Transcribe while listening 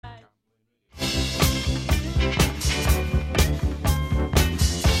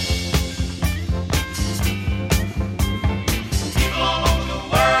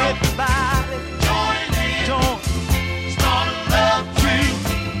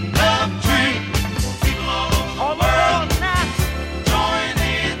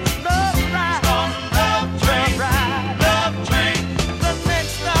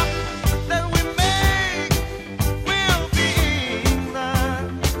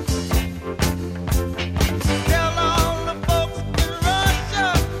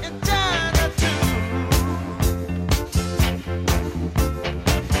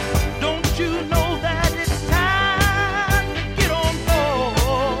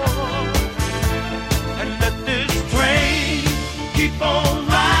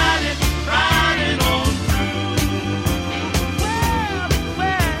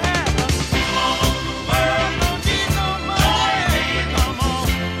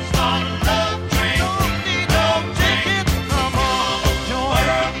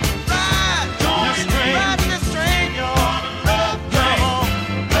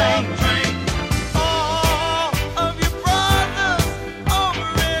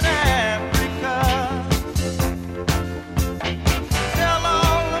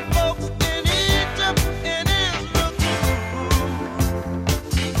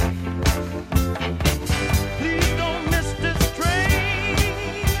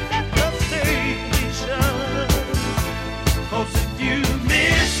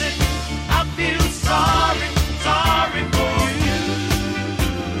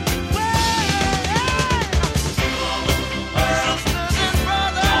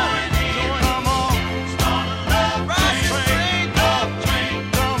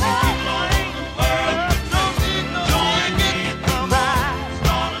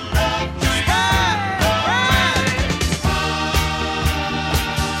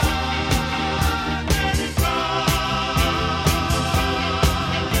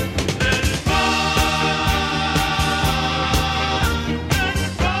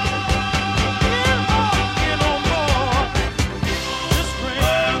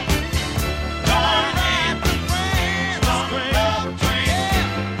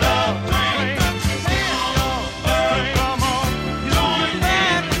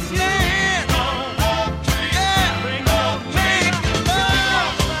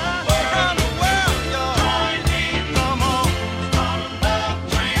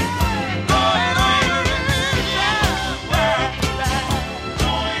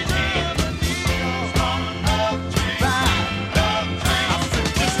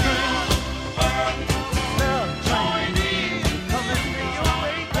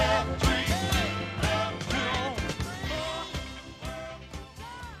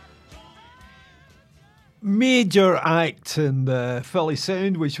major act in the Philly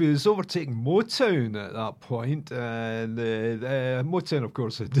sound, which was overtaking Motown at that point. And Motown, of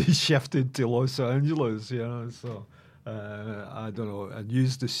course, had shifted to Los Angeles, so I don't know, and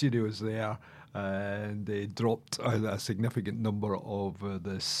used the studios there. And they dropped a significant number of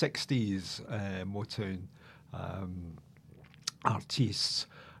the 60s Motown artists.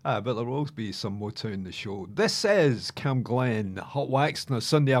 But there will always be some Motown in the show. This is Cam Glen, Hot Wax on a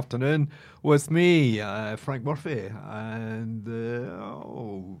Sunday afternoon with me, Frank Murphy, and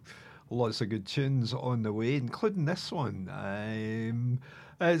lots of good tunes on the way, including this one.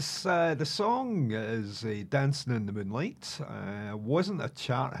 The song is Dancing in the Moonlight. Wasn't a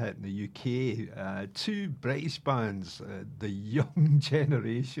chart hit in the UK. Two British bands, The Young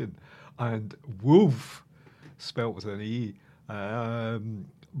Generation and Wolf, spelt with an E,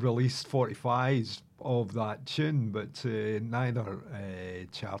 released 45s of that tune, but neither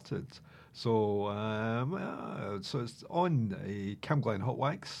charted. So it's on Cam Glen Hot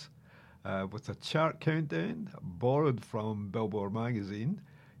Wax with a chart countdown borrowed from Billboard magazine.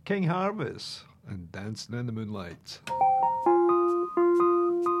 King Harvest and Dancing in the Moonlight.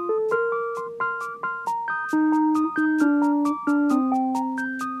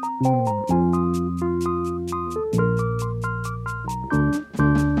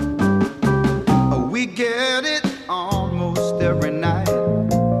 We get it almost every night,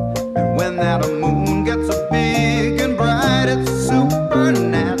 and when that moon gets so big and bright, it's a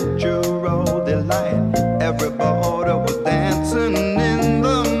supernatural delight. Everybody was dancing in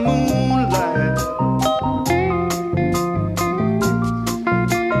the moonlight.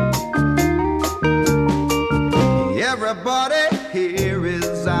 Everybody here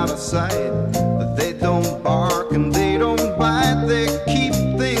is out of sight, but they don't bark and they don't bite. They keep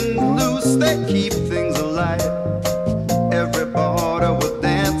things loose, they keep things alive. Everybody was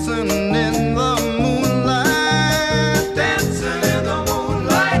dancing in the moonlight, dancing in the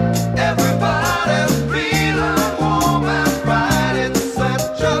moonlight. Everybody's feeling warm and bright. It's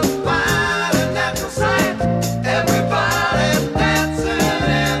such a fine and natural sight. Everybody's dancing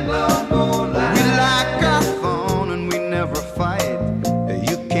in the moonlight. We like our fun and we never fight.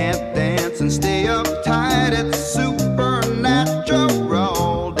 You can't dance and stay uptight. It's super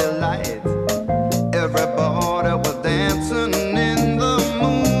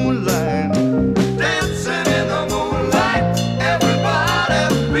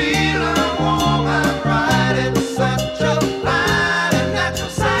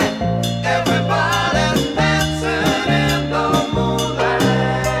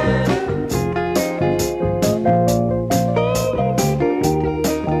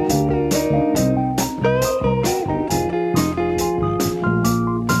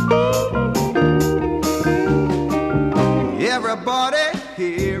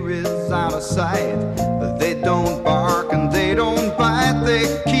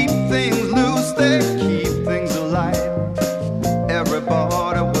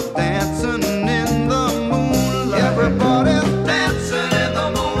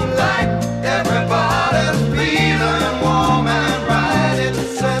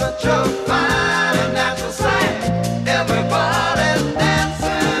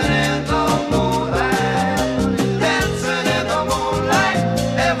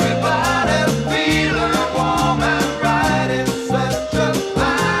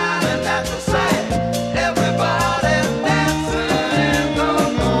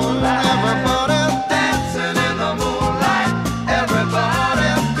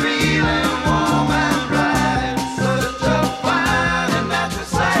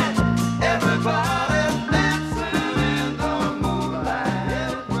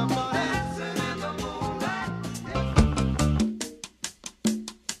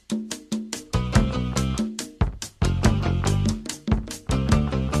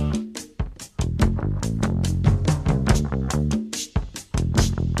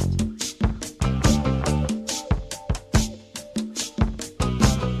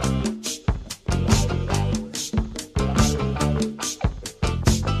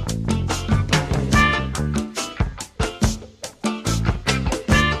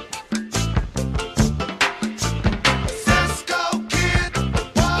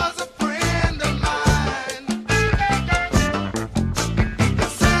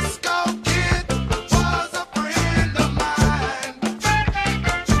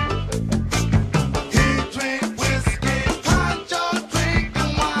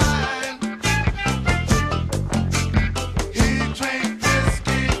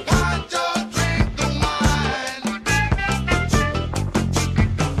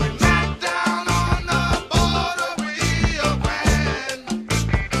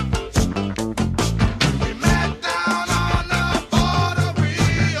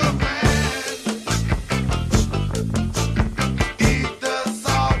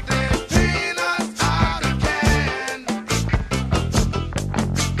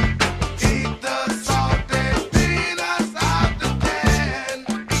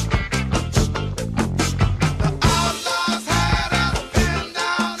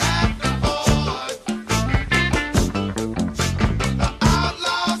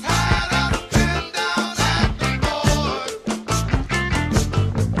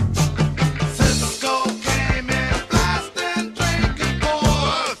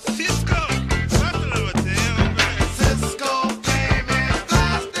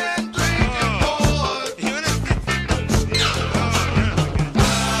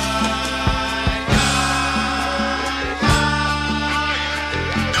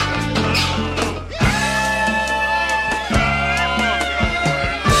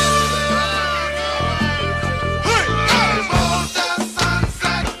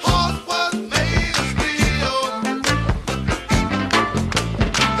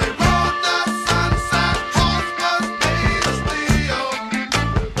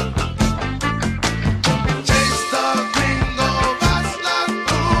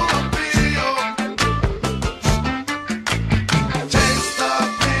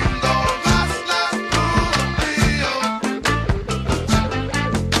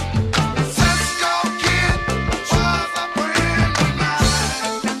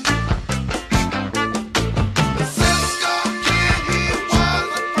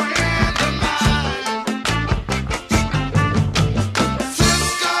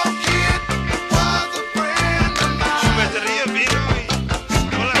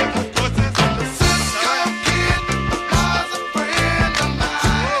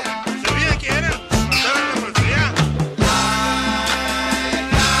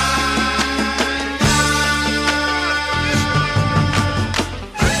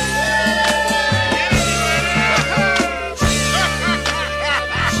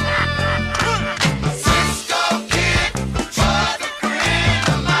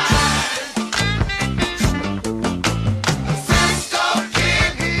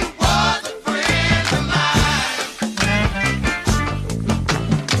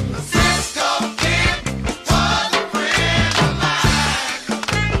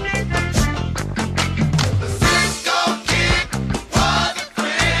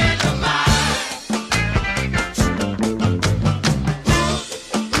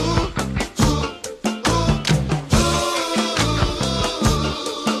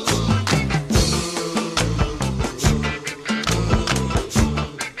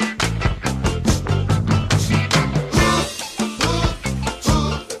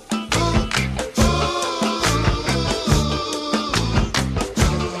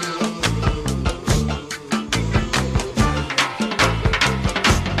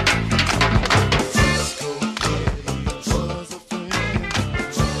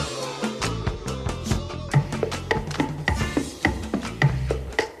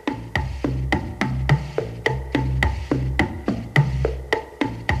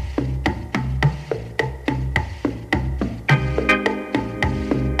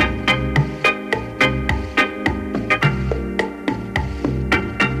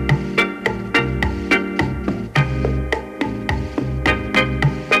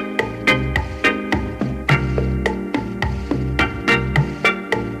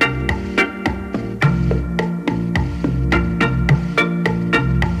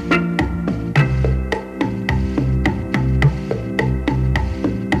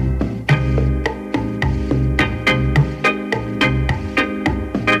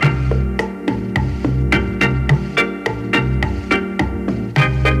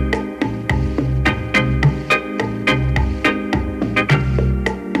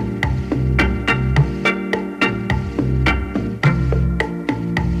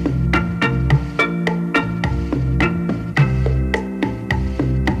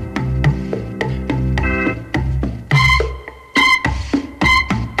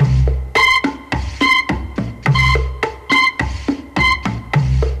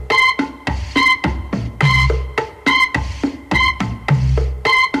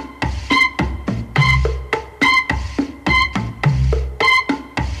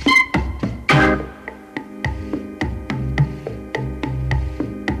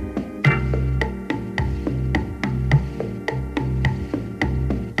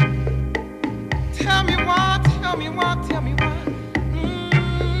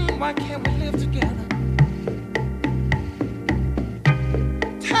why can't we live together?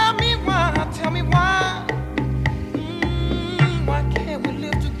 Tell me why, tell me why. Why can't we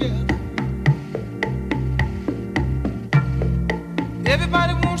live together?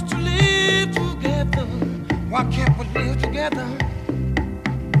 Everybody wants to live together. Why can't we live together?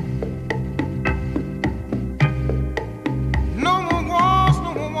 No more wars,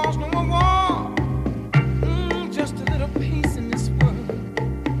 no more wars, no more wars. Just a little peace in this world.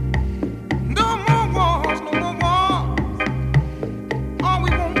 No more wars, no more wars. All we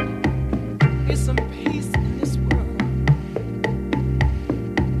want is some peace in this world.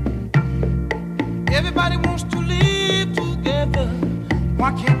 Everybody wants to live together.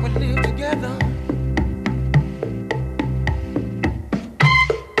 Why can't we live together?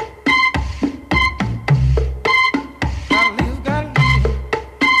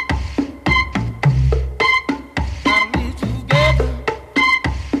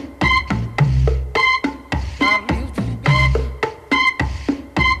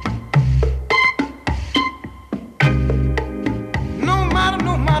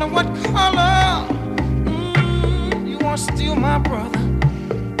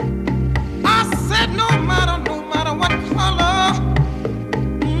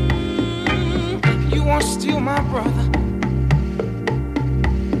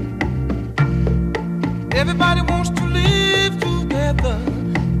 Everybody wants to live together.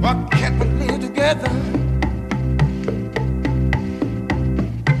 Why can't we live together?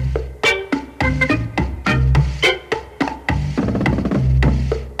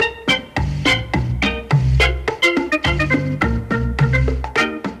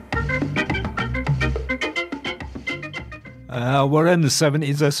 We're in the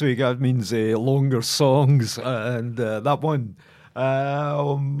 70s this week. That means longer songs. And that one,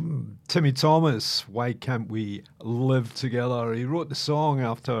 Timmy Thomas, Why Can't We Live Together? He wrote the song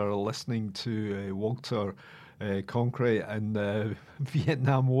after listening to Walter Cronkite in the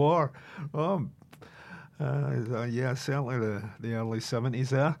Vietnam War. Yeah, certainly the early 70s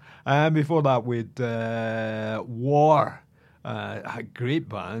there. And before that, we'd War. A great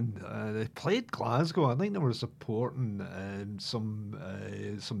band. They played Glasgow. I think they were supporting some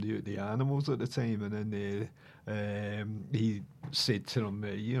the Animals at the time, and then he said to them,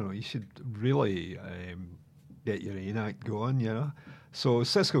 you should really get your AIN Act going, So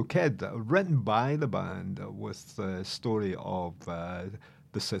Cisco Kid, written by the band, with the story of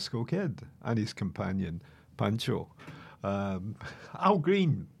the Cisco Kid and his companion Pancho. Al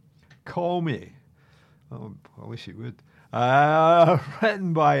Green, Call Me. Oh, I wish he would.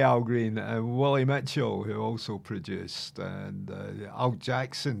 Written by Al Green and Willie Mitchell, who also produced, and Al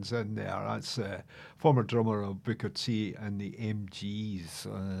Jackson's in there. That's former drummer of Booker T and the MGs,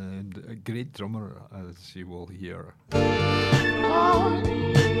 and a great drummer, as you will hear. Call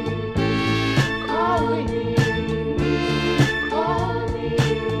me, call me, call me.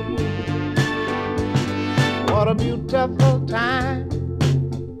 What a beautiful time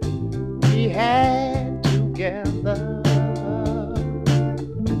we had together.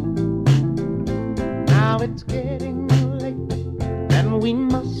 Now it's getting late and we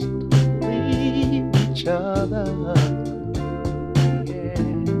must leave each other. Yeah.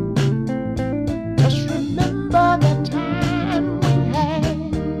 Just remember the time we had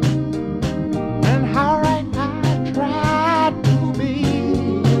and how right I tried to be.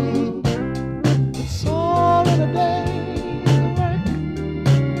 It's all in a day's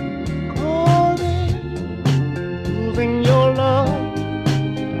work, calling, losing your love,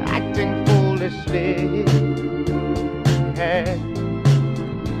 acting foolishly. Yeah.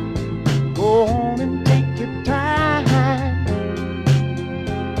 Go on and take your time,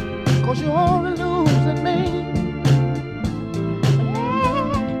 'cause you're only losing me.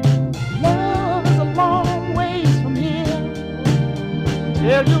 Love is a long ways from here.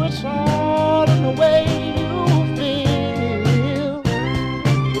 Tell you it's all in the way you feel.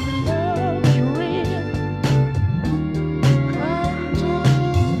 If the love is real, come to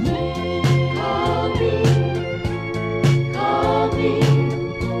me. Call me.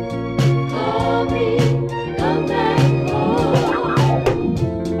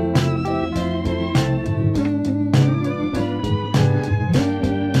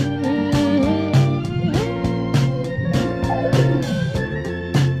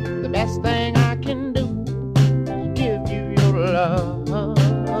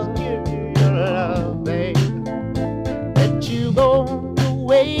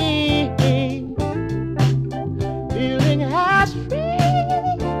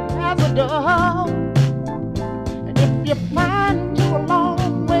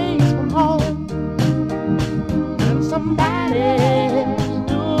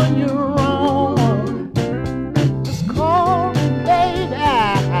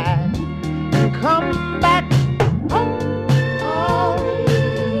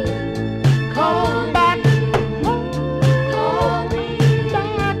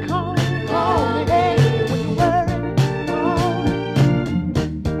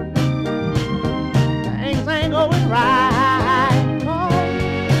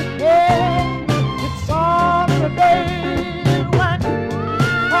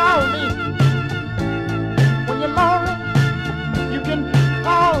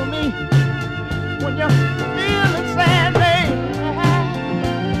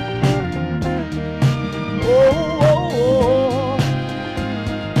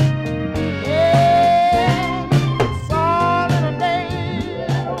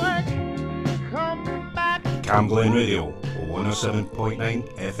 Cam Glen Radio, 107.9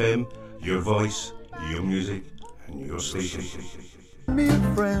 FM, your voice, your music, and your station. Me a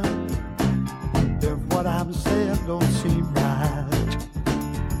friend, if what I'm saying don't seem right,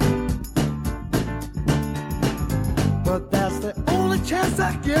 but that's the only chance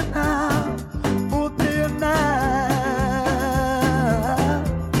I get now, both day and night.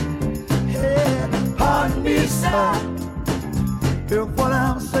 Hey, pardon me, sir, if what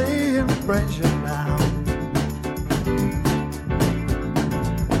I'm saying brings you down,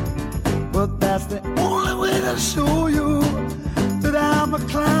 but that's the only way to show you that I'm a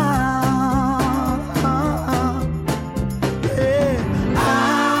clown. Hey,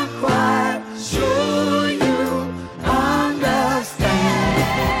 I'm quite sure you understand.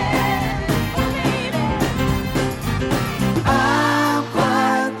 I'm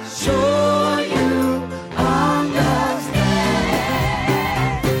quite sure you understand.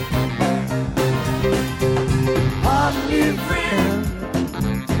 Pardon me, friend,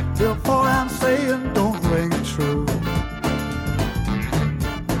 before I'm saying don't ring true.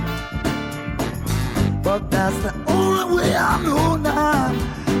 But that's the only way I know now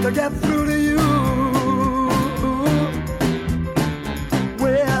to get through to you.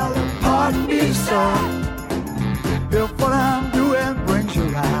 Well, pardon me, sir, if what I'm doing brings you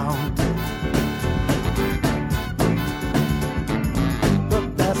round.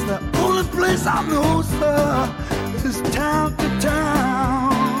 But that's the only place I know, sir, is town to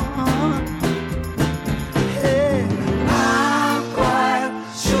town. Hey, I'm quite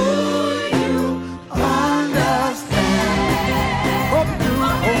sure you understand. Hope you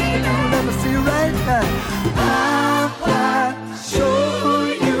do, let me see right now. I'm quite sure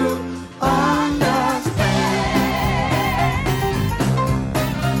you understand.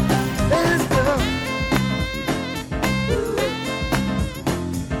 Yes, sir.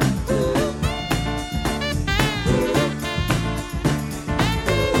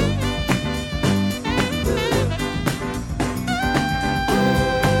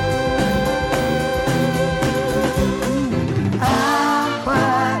 I'm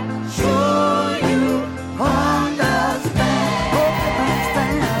quite sure you understand. Hope you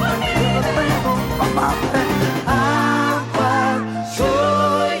understand. I'm quite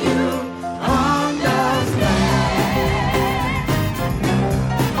sure you understand.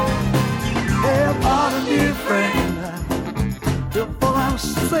 Hey, pardon me, friend, before I'm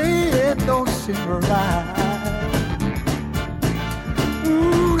saying don't seem right.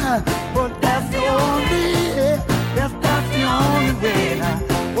 But that's the only, yes, that's the only way.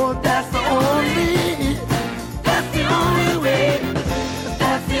 Well, that's the only way. That's the only way.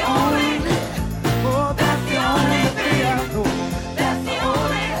 Oh, that's the only way I know. That's the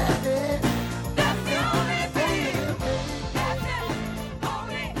only way. That's the only way. That's the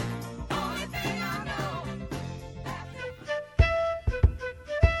only thing I know.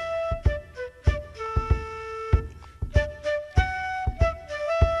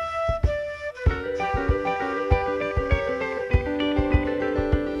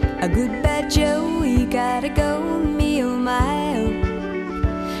 A good bad Joe, he gotta go, me oh my oh.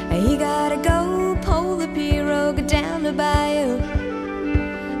 He gotta go, pull the pirogue down the bayou.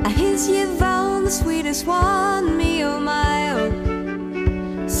 Here's Yvonne, the sweetest one, me oh my oh.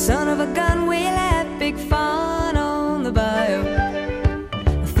 Son of a gun, we'll have big fun on the bayou.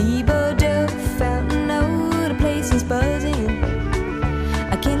 Phoebe Duff, Fountain Road, the place is buzzing.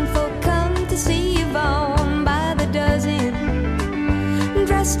 A kinfolk come to see Yvonne by the dozen.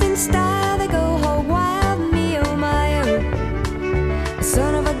 Dressed in style, they go hog wild, me oh my oh.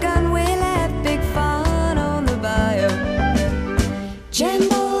 Son of a gun, we'll have big fun on the bayou.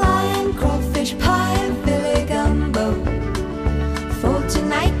 Jambalaya, crawfish pie, and Philly gumbo. For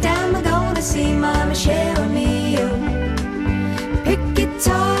tonight, I'm gonna see Mama Cheryl me oh. Pick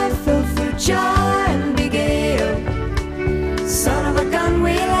guitar, fill fruit jar, and big ale. Son of a gun,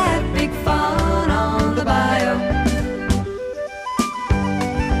 we'll have big fun on the bayou.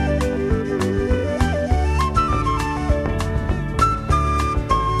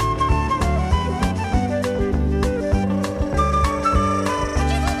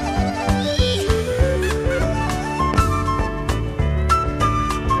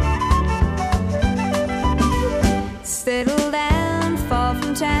 Settle down far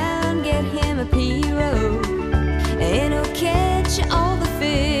from town.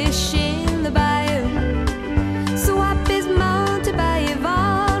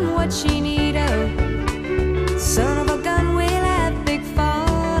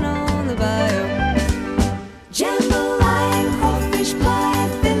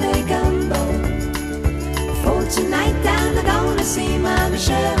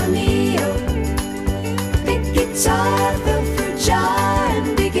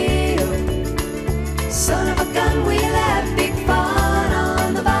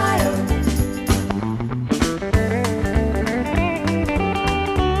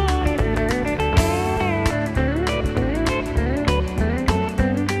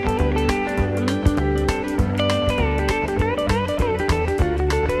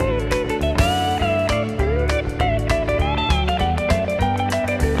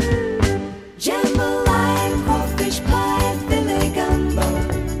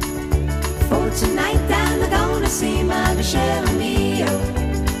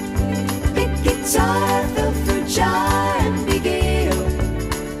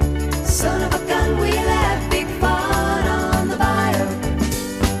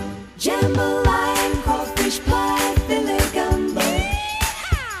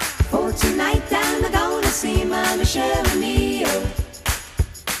 share a meal.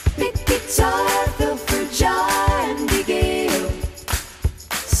 Big guitar, fill fruit jar, and big ale.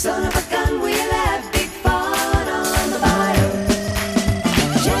 Son of a gun, we'll have big fun on the bayou.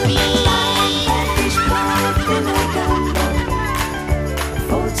 Jambalaya, fish pie, and a gumbo.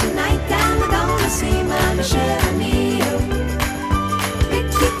 For tonight, I'm gonna see Mama share a meal. Big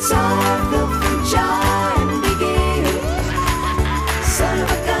guitar, fill fruit jar, and big ale. Son of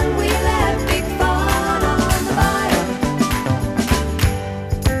a gun, we'll have big fun on the bayou.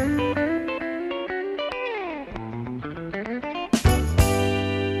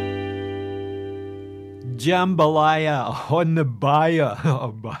 Jambalaya on the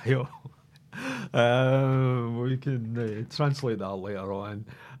bayou. We can translate that later on.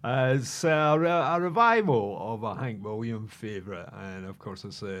 It's a revival of a Hank Williams favourite, and of course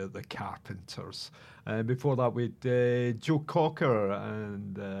it's the Carpenters. Before that we had Joe Cocker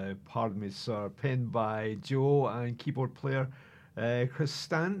and Pardon Me Sir, penned by Joe and keyboard player Chris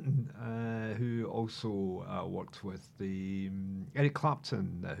Stanton, who also worked with the Eric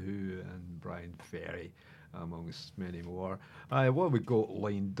Clapton, The Who, and Brian Ferry, amongst many more. What we got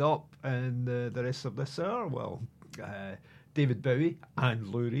lined up in the rest of this hour? Well, David Bowie and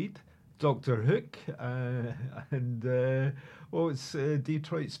Lou Reed, Dr. Hook, and it's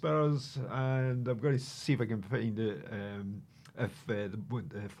Detroit Spurs, and I'm going to see if I can find it if the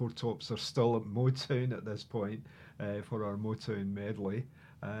Four Tops are still at Motown at this point for our Motown medley.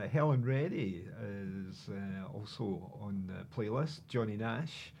 Helen Reddy is also on the playlist, Johnny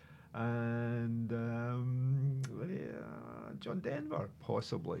Nash, and John Denver,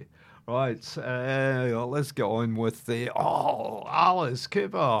 possibly. Right, let's get on with Alice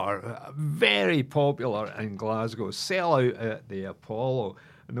Cooper, very popular in Glasgow, sell out at the Apollo,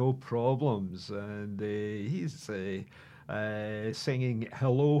 no problems, and he's singing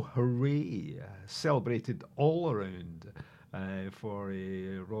Hello Hooray, celebrated all around for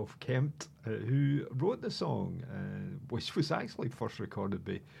Rolf Kempt, who wrote the song, which was actually first recorded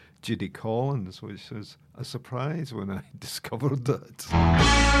by Judy Collins, which was a surprise when I discovered it.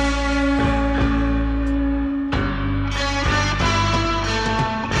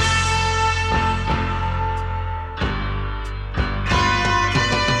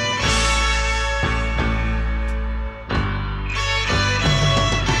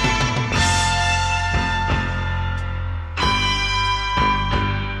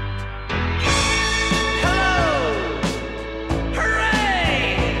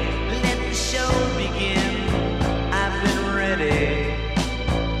 Let the show begin. I've been ready.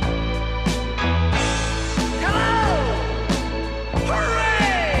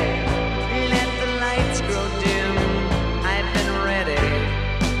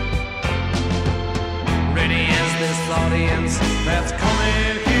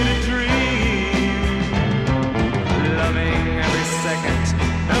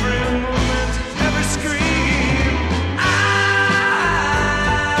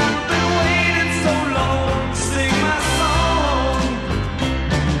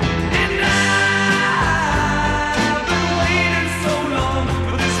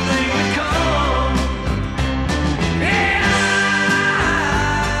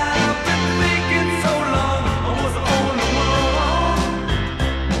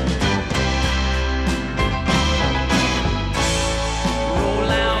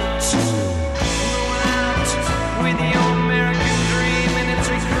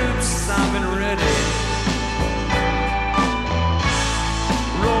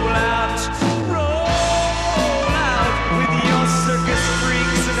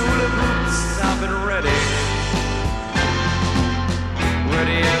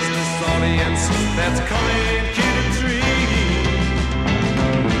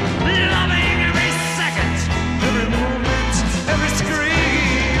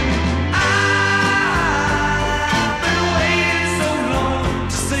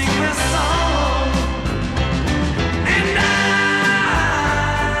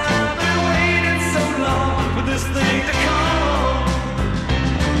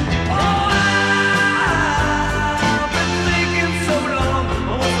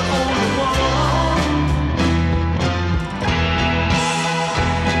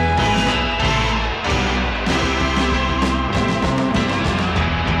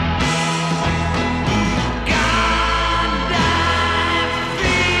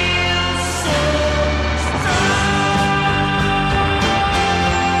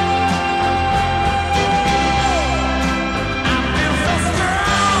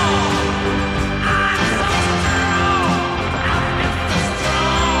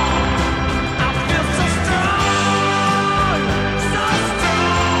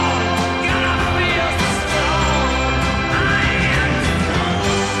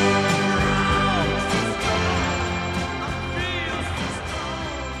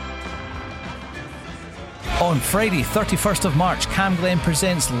 Friday, 31st of March, Cam Glen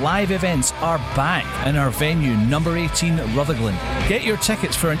Presents live events are back in our venue, number 18, Rutherglen. Get your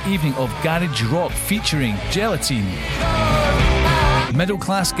tickets for an evening of garage rock featuring Gelatine, Middle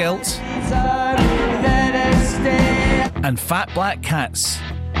Class Guilt, and Fat Black Cats.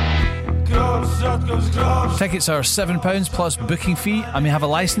 Tickets are £7 plus booking fee, and we have a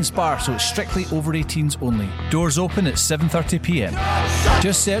licensed bar, so it's strictly over 18s only. Doors open at 7:30pm.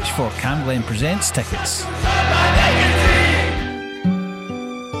 Just search for Cam Glen Presents tickets.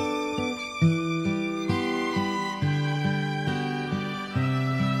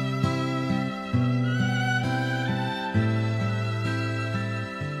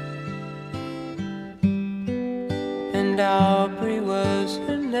 And Aubrey was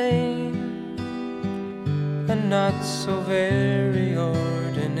her name, a not so very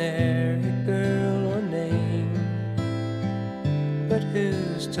ordinary girl or name, but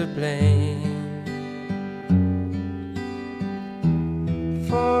who's to blame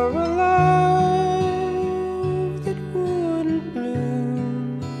for a love that wouldn't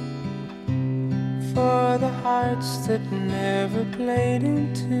bloom, for the hearts that never played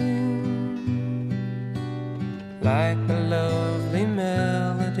in tune, like a lovely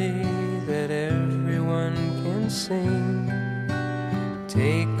melody that everyone can sing.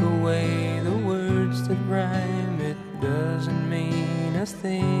 Take away the words that rhyme, it doesn't mean a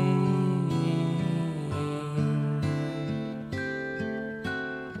thing.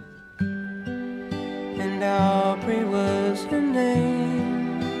 And Aubrey was her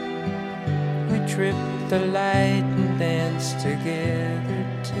name. We tripped the light and danced together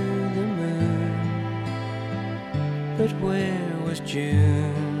to the moon. But where was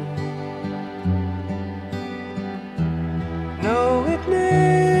June? No, it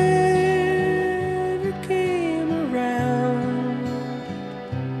never came around.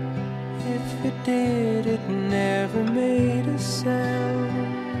 If it did, it never made a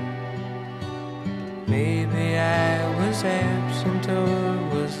sound. Maybe I was absent or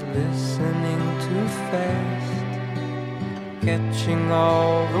was listening too fast, catching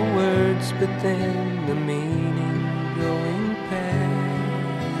all the words, but then the meaning going past.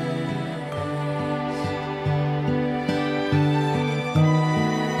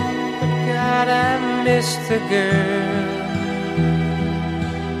 But God, I miss the girl,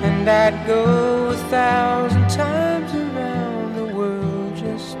 and I'd go 1,000 times around the world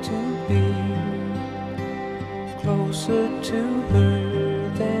just to be closer to her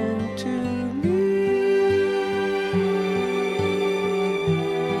than to me.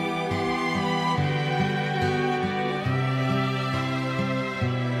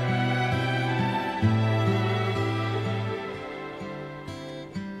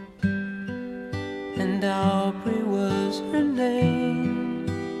 And Aubrey was her name.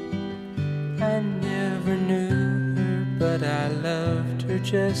 I never knew her, but I loved her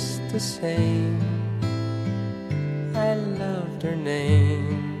just the same. I loved her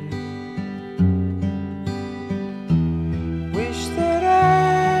name. Wish that I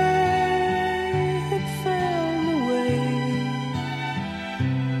had found the way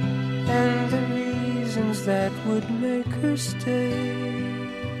and the reasons that would make her stay.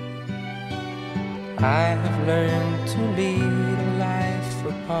 I have learned to lead a life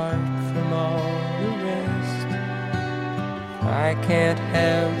apart from all the rest. I can't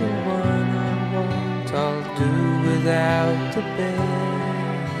have the one I want, I'll do without the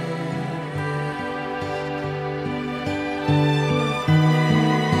best.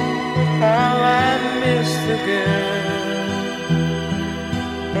 How I miss the girl,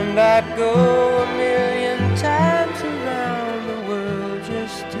 and I'd go 1,000,000 times around the world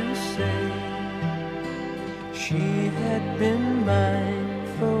just to say she had been mine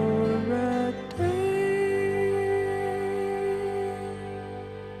for a day.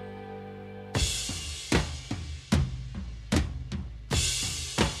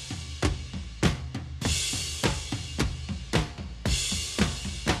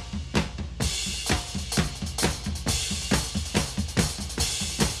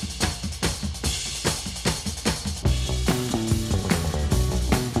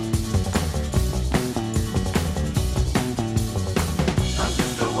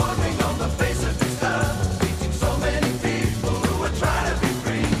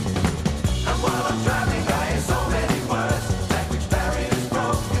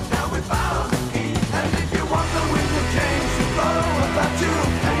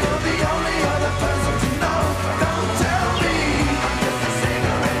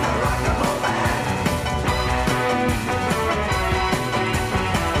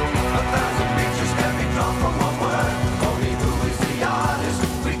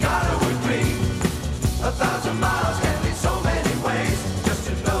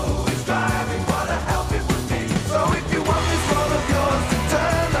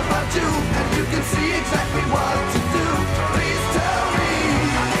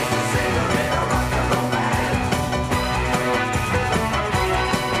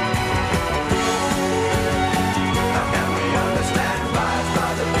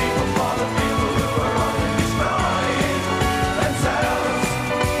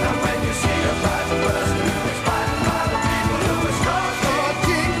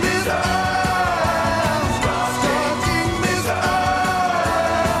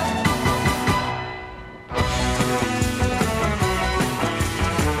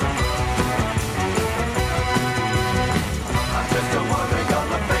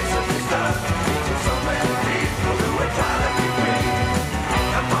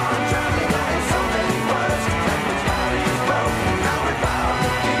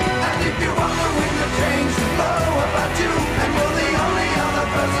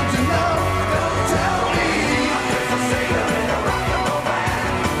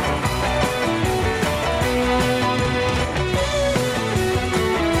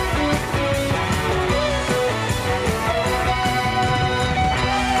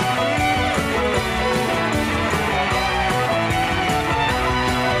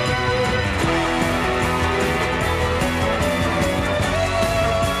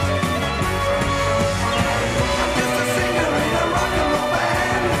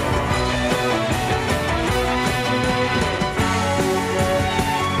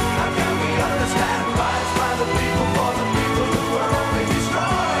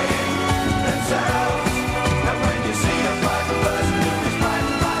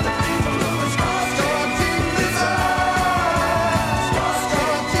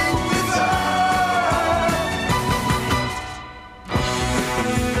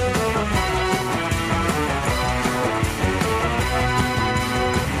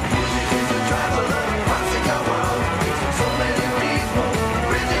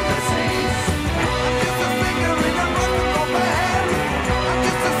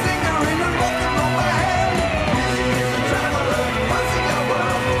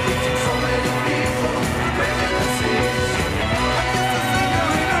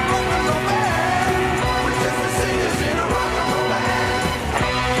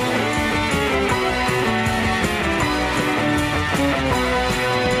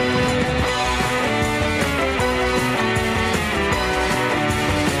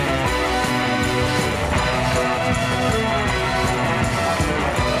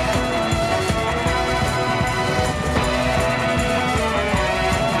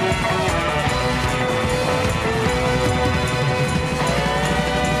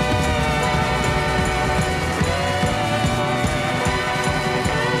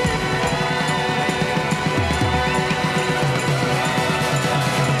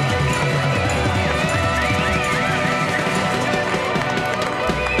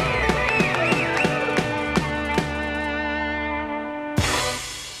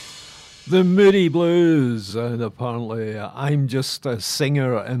 The Moody Blues, and apparently I'm just a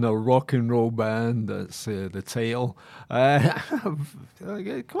singer in a rock and roll band. That's the title. Quite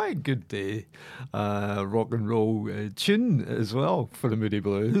a good day. Rock and roll tune as well for the Moody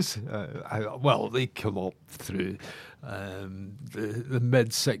Blues. Well, they come up through the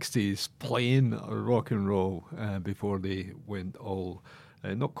mid-60s playing rock and roll before they went all,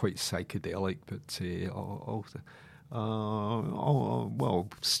 not quite psychedelic, but well,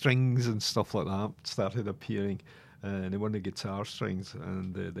 strings and stuff like that started appearing. They weren't the guitar strings,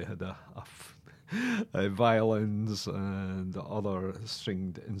 and they had violins and other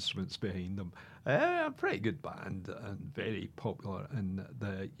stringed instruments behind them. A pretty good band and very popular in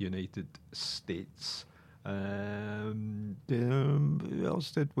the United States. Who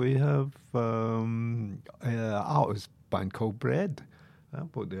else did we have? It was a band called Bread.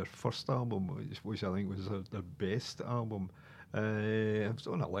 That was their first album, which I think was their best album. It was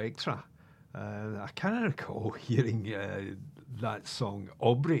on Elektra. I can't recall hearing that song,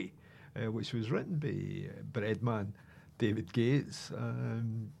 Aubrey, which was written by Breadman David Gates.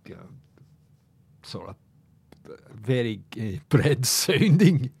 Sort of very Bread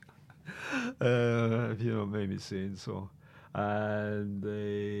sounding, if you don't mind me saying so. And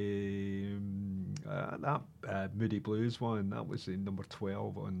that Moody Blues one, that was the number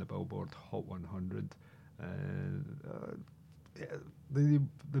 12 on the Billboard Hot 100. The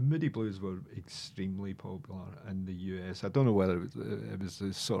Moody Blues were extremely popular in the US. I don't know whether it was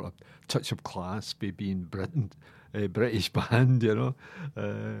a sort of touch of class by being British band, you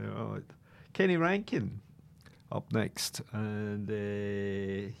know. Kenny Rankin up next, and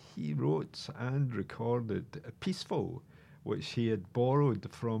he wrote and recorded Peaceful, which he had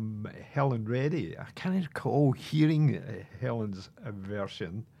borrowed from Helen Reddy. I can't recall hearing Helen's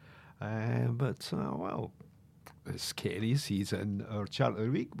version, but well, it's Kenny's. He's in our chart of the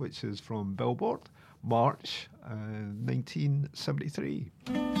week, which is from Billboard, March 1973.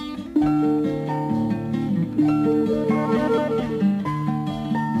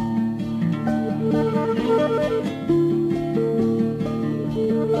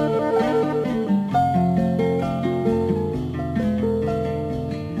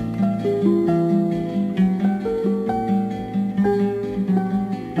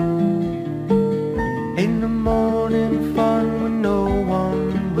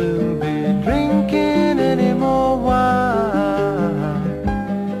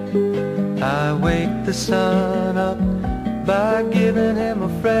 The sun up by giving him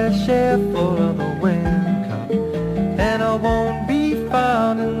a fresh air full of the wind cup, and I won't be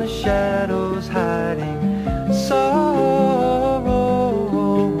found in the shadows hiding sorrow.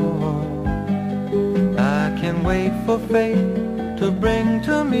 I can wait for fate to bring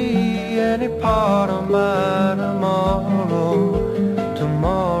to me any part of my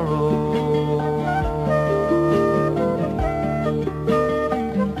tomorrow.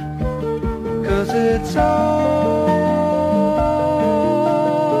 It's all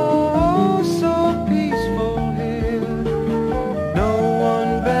so peaceful here. No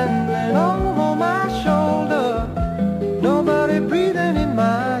one bending over my shoulder, nobody breathing in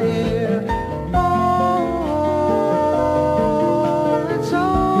my ear. Oh, it's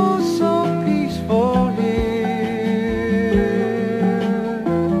all so peaceful here.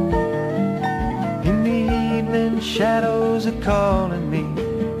 In the evening, shadows are calling me,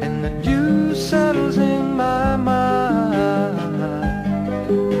 settles in my mind,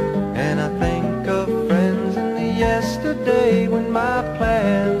 and I think of friends in the yesterday when my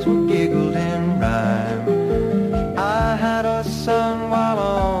plans were giggled in rhyme. I had a son while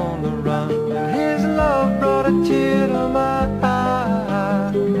on the run, and his love brought a tear to my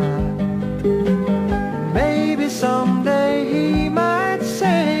eye. Maybe someday he might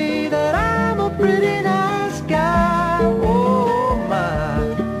say that I'm a pretty nice guy. Oh my,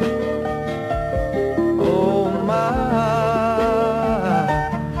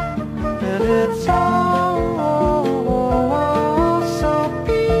 it's all so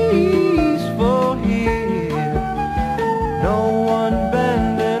peaceful here. No one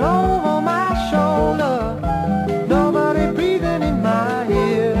bending over my shoulder, nobody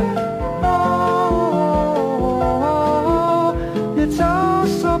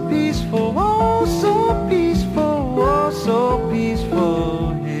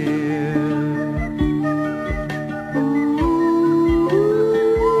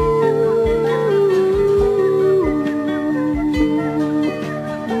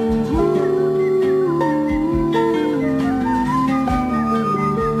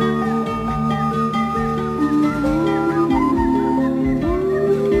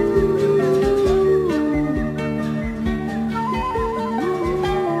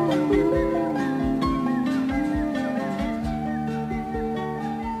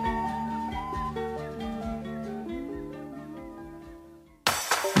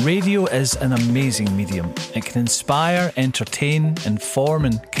Radio is an amazing medium. It can inspire, entertain, inform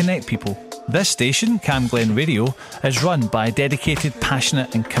and connect people. This station, Cam Glen Radio, is run by a dedicated,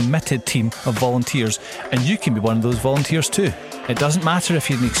 passionate and committed team of volunteers, and you can be one of those volunteers too. It doesn't matter if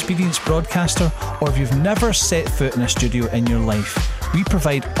you're an experienced broadcaster or if you've never set foot in a studio in your life. We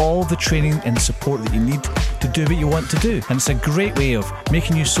provide all the training and support that you need to do what you want to do. And it's a great way of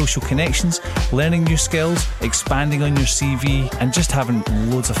making new social connections, learning new skills, expanding on your CV, and just having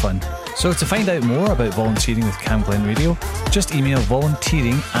loads of fun. So to find out more about volunteering with Cam Glen Radio, just email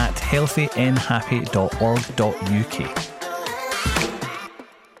volunteering@healthynhappy.org.uk.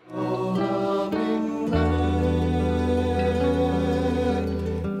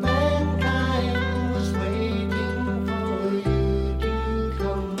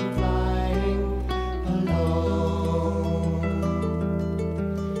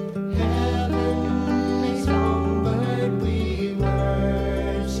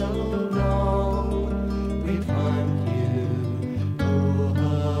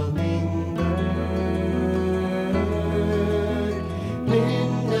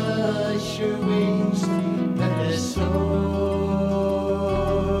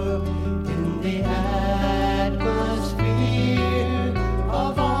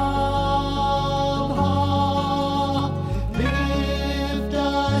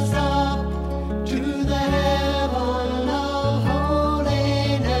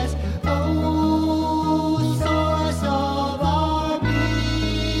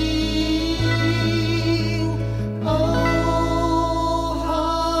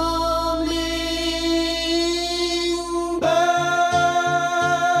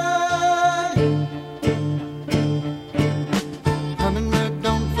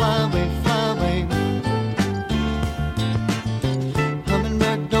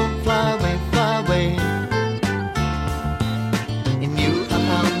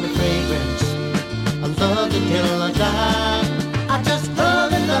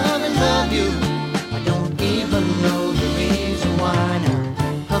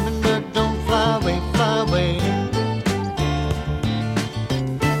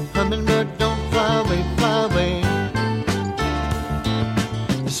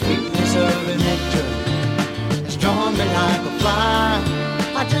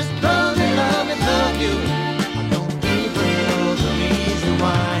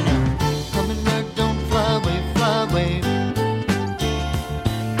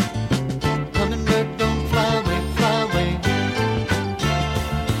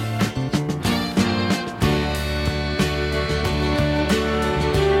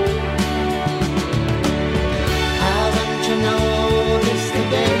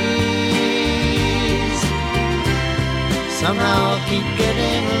 Try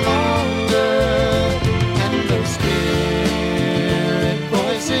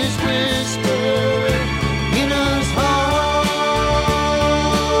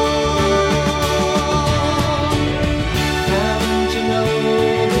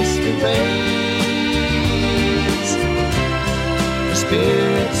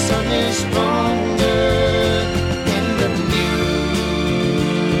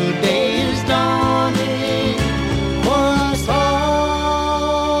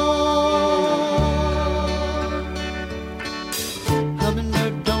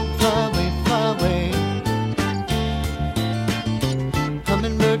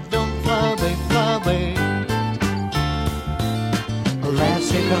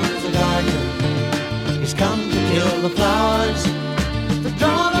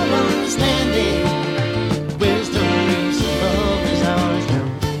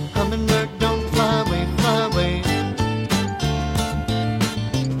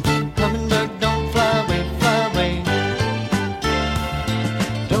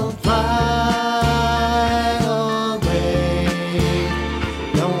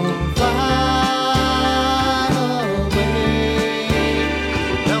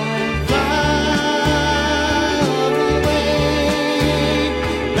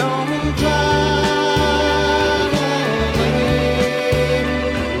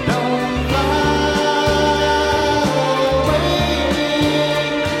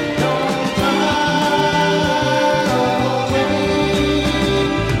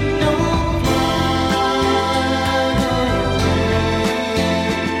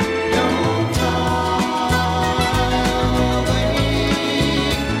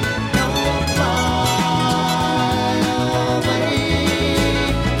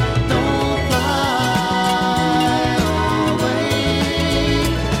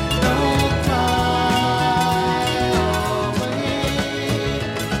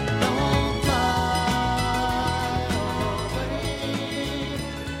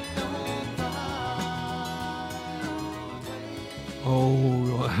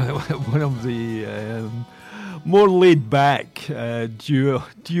more laid back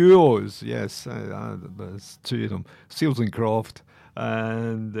duos. Yes, there's two of them, Seals and Croft,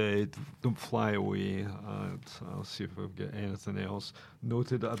 and Don't Fly Away. I'll see if I've got anything else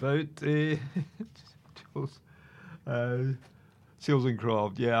noted about Seals and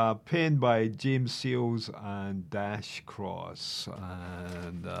Croft. Yeah, penned by James Seals and Dash Cross.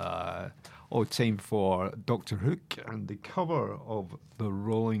 And time for Dr. Hook and the cover of The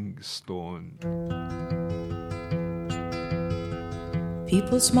Rolling Stone.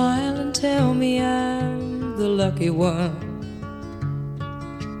 People smile and tell me I'm the lucky one,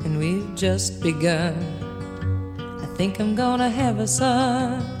 and we've just begun. I think I'm gonna have a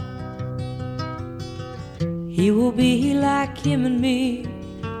son. He will be like him and me,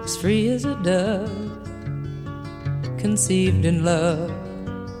 as free as a dove, conceived in love.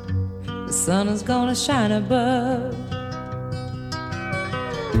 The sun is gonna shine above.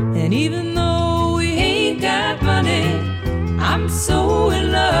 And even though we ain't got money, I'm so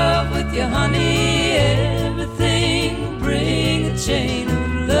in love with you, honey. Everything will bring a chain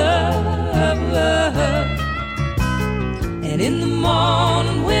of love. And in the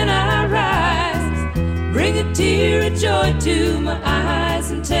morning when I rise, bring a tear of joy to my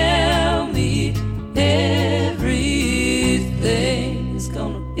eyes and tell me everything's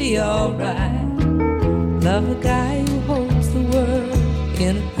gonna be alright. Love a guy who holds the world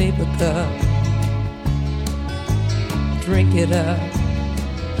in a paper cup. Drink it up.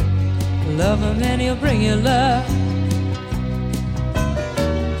 Love him and he'll bring you love.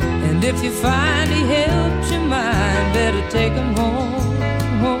 And if you find he helps your mind, better take him home.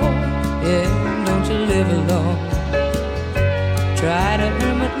 Yeah, don't you live alone. Try to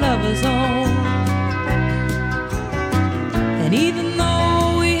hermit lovers on. And even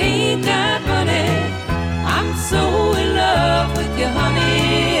though we ain't got money, I'm so in love with you,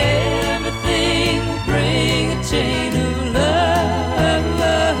 honey. Everything will bring a chain of love.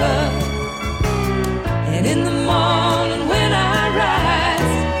 And in the morning when I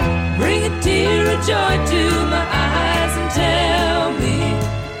rise, bring a tear of joy to my eyes and tell me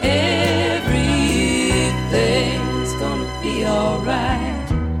everything's gonna be alright.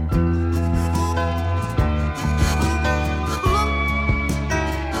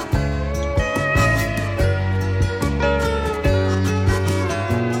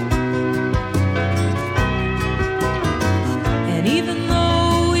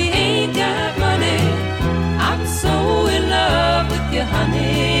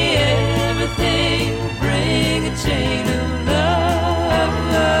 Honey, everything will bring a chain of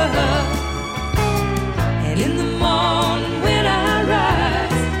love. And in the morning when I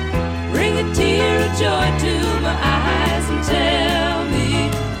rise, bring a tear of joy to my eyes and tell me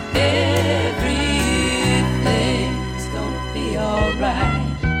everything's gonna be alright.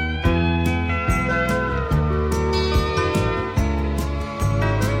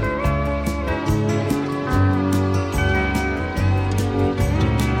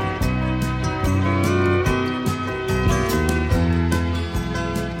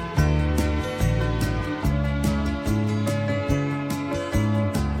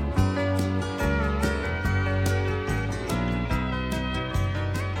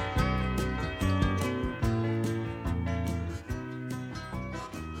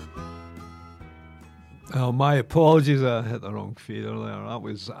 My apologies, I hit the wrong fader there. That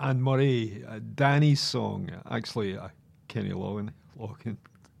was Anne Murray, Danny's song, actually Kenny Loggins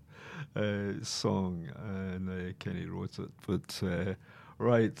song, and Kenny wrote it. But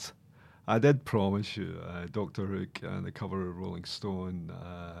right, I did promise you Dr. Hook and the cover of Rolling Stone,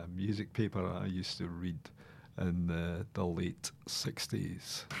 music paper I used to read in the late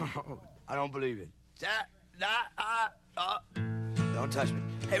 60s. I don't believe it. Don't touch me.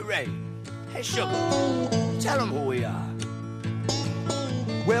 Hey, Ray. Hey, Sugar, tell them who we are.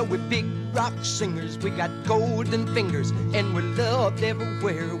 Well, we're big rock singers, we got golden fingers, and we're loved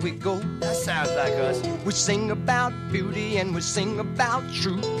everywhere we go. That sounds like us. We sing about beauty and we sing about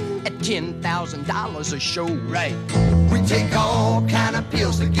truth at $10,000 a show. Right. We take all kind of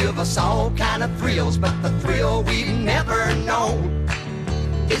pills to give us all kind of thrills, but the thrill we've never known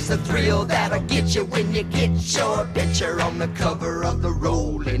is the thrill that'll get you when you get your picture on the cover of the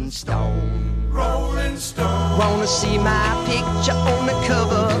Rolling Stone. Rolling Stone. Wanna see my picture on the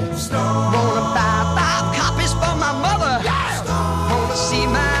cover? Stone. Wanna buy 5 copies for my mother? Yeah. Stone. Wanna see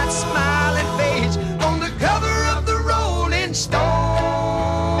my smiling face on the cover of the Rolling Stone?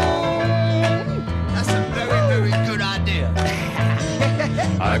 That's a very, very good idea.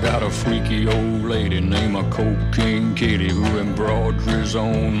 I got a freaky old lady named a Cocaine Kitty who embroiders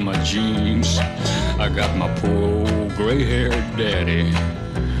on my jeans. I got my poor old gray-haired daddy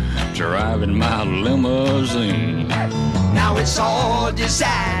driving my limousine. Now it's all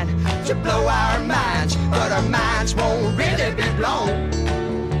designed to blow our minds, but our minds won't really be blown.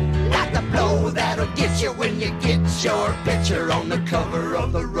 Like the blow that'll get you when you get your picture on the cover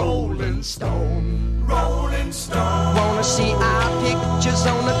of the Rolling Stone. Rolling Stone. Wanna see our pictures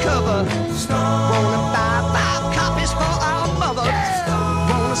on the cover? Wanna buy 5 copies for our mother?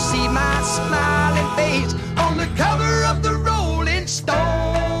 Wanna see my smiling face on the cover of the Rolling Stone?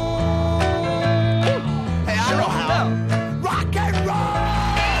 Hey, I know how. Rock and roll!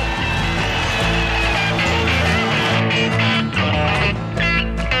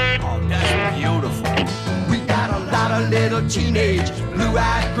 Oh, that's beautiful. We got a lot of little teenage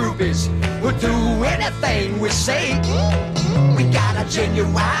blue-eyed groupies who'll do anything we say. We got a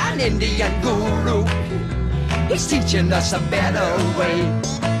genuine Indian guru. He's teaching us a better way.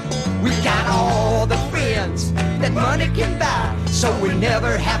 We got all the friends that money can buy, so we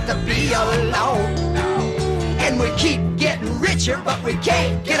never have to be alone. And we keep getting richer, but we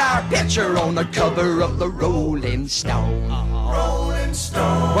can't get our picture on the cover of the Rolling Stone. Rolling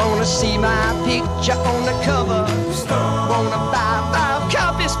Stone. Wanna see my picture on the cover? Wanna buy 5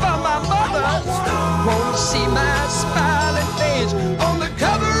 copies for my mother? Wanna see my smiling face on the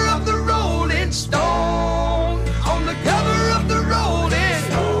cover of the Rolling Stone? On the cover of the Rolling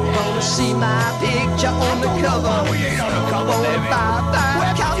Stone. Wanna see my picture on the cover? Wanna buy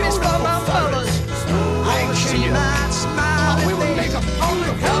 5 copies for my mother? Wanna see my smiling face on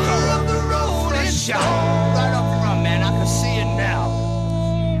the cover of the Rolling Stone? Right up front, man. I can see it now.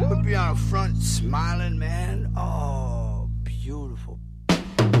 We'll be on the front smiling, man. Oh, beautiful.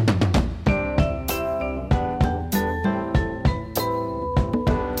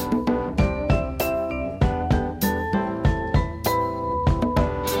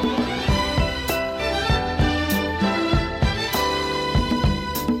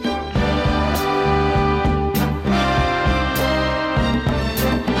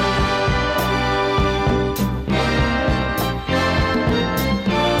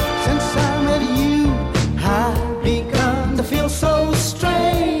 Since I met you, I've begun to feel so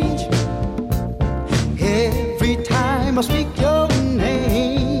strange. Every time I speak your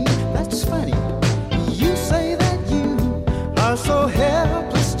name, that's funny. You say that you are so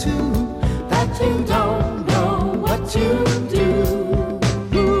helpless too, that you don't know what to do.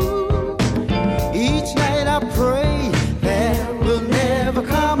 Each night I pray there will never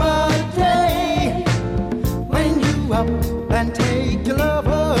come a day when you up and take your love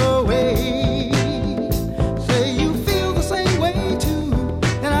away. Say you feel the same way too,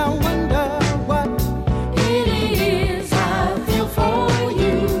 and I wonder what it is I feel for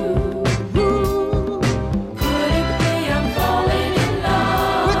you. Could it be I'm falling in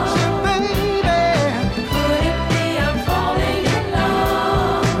love with you, baby? Could it be I'm falling in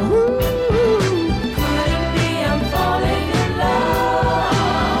love? Could it be I'm falling in love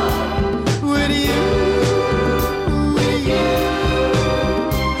with you? With you,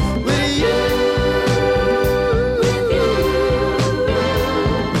 with you, with you.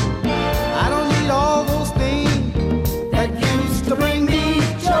 I don't need all those things that used to bring me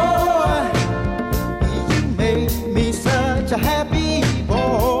joy. You made me such a happy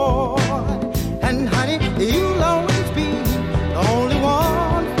boy, and honey, you'll always be the only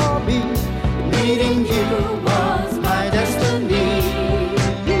one for me. Meeting you was my destiny.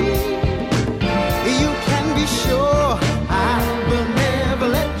 You can be sure I will never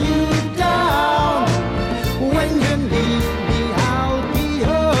let you down. When you need me, I'll be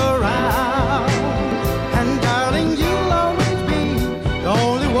around. And darling, you'll always be the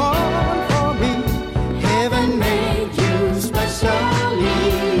only one for me. Heaven made you special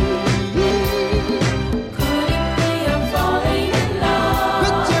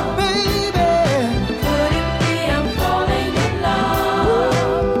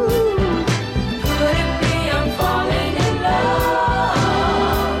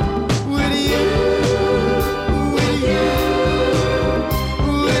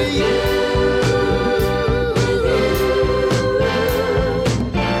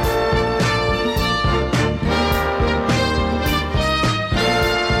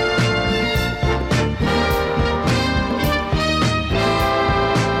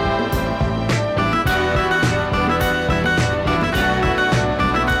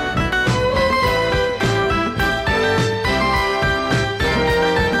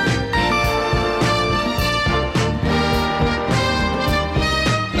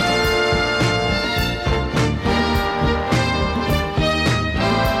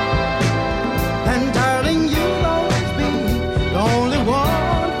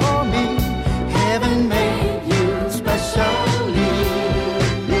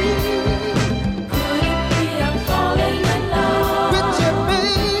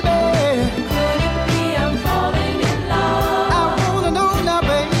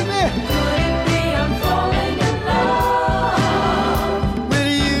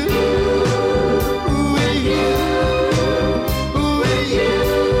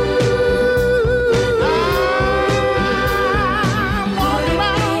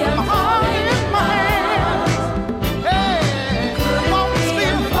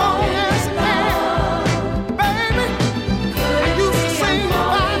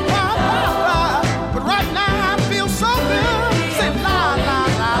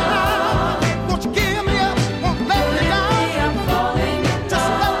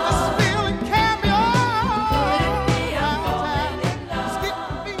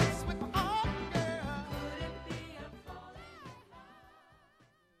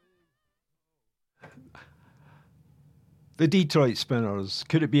The Detroit Spinners.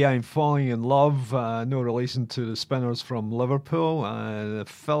 Could it be I'm Falling in Love? No relation to the Spinners from Liverpool. The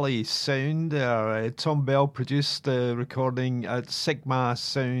Philly Sound. Tom Bell produced the recording at Sigma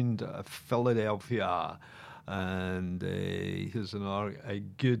Sound, Philadelphia. And here's a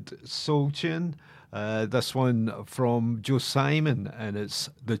good soul tune. This one from Joe Simon, and it's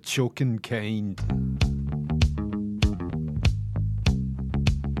The Choking Kind.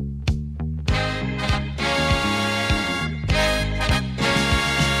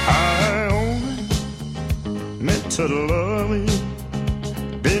 To love you,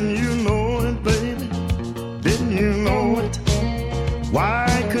 didn't you know it, baby? Didn't you know it? Why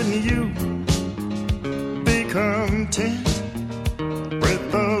couldn't you be content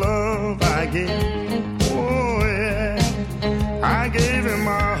with the love I gave? Oh yeah, I gave you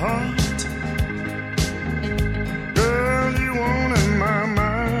my heart, girl, you wanted my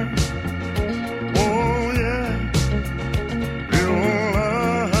mind. Oh yeah, your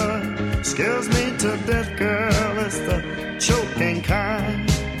love scares me to death, girl. The choking kind,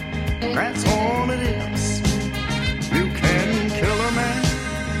 that's all it is. You can kill a man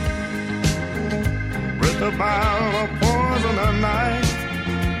with a bottle of poison or knife.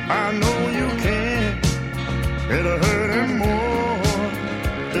 I know you can. It'll hurt him more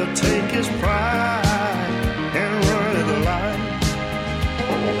to take his pride and run his life.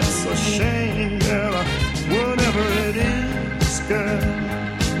 Oh, it's a shame, girl, whatever it is, girl.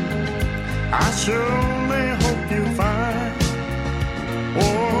 I surely hope you find.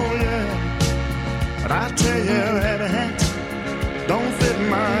 Oh yeah, but I tell you that hat don't fit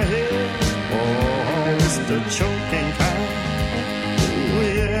my head. Oh, it's the choking kind. Oh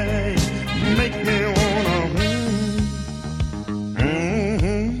yeah, you make me wanna.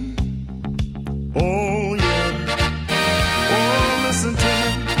 Oh yeah. Oh, listen to me.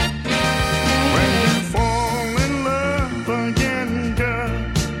 When you fall in love again, girl,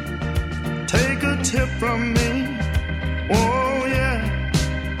 take a tip from me. Oh yeah,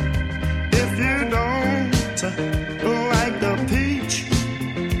 if you don't like the peach,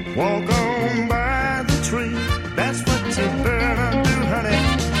 walk on by the tree. That's what you better do, honey.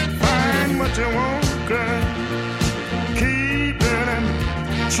 Find what you want, girl. Keep it and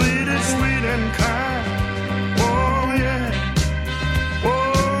treat it sweet and kind. Oh yeah,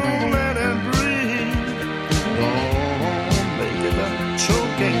 oh let it breathe. Oh, make it a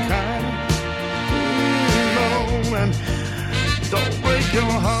choking kind. And don't break your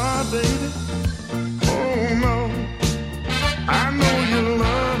heart, baby. Oh no, I know you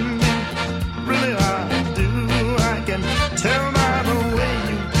love me, really I do. I can tell by the way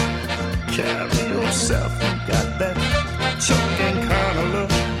you carry yourself. You got that choking kind of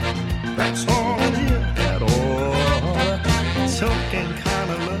look. That's all you got, all choking kind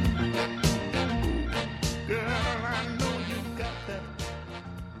of look. Girl, I know you got that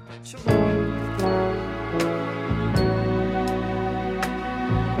choking.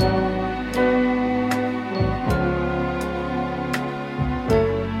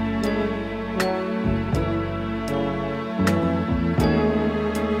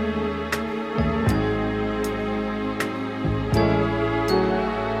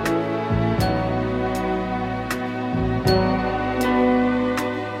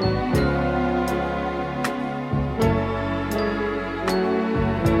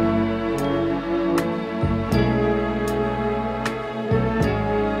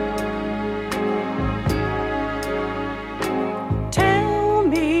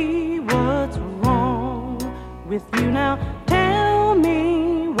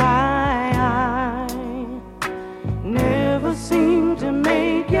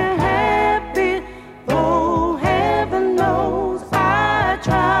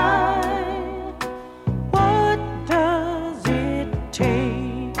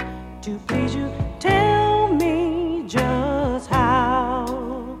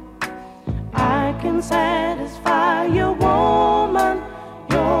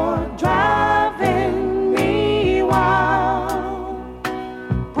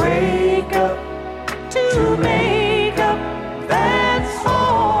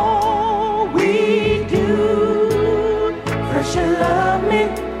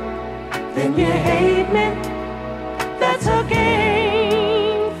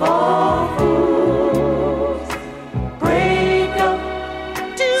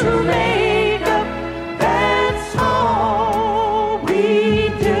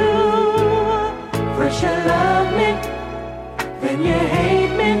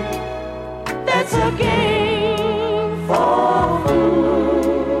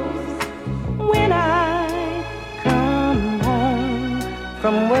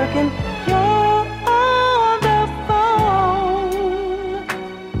 From working, you're on the phone.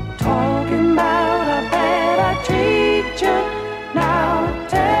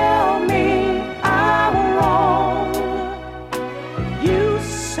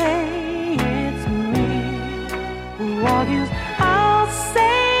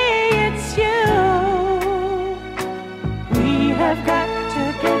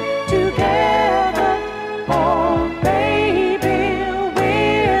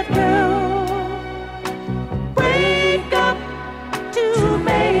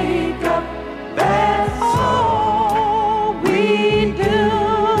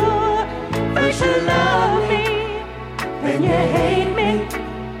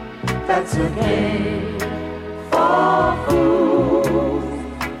 that's a game for fools.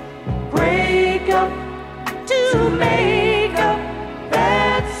 Break up to make up,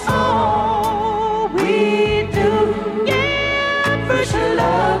 that's all we do. Yeah, first you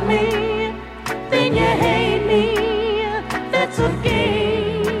love me, then you hate me, that's a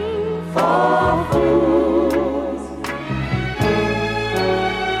game for fools.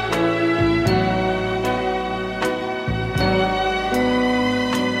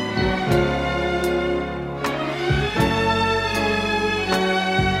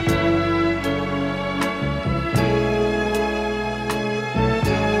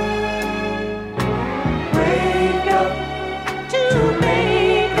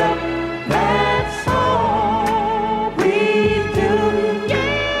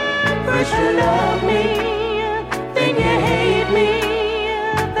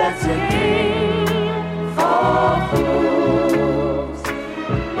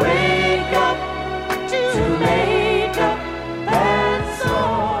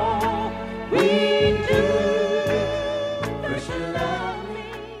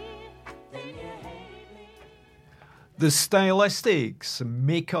 The Stylistics,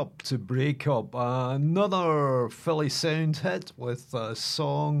 Make Up to Break Up, another Philly Sound hit with a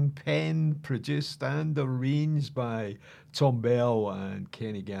song penned, produced and arranged by Tom Bell and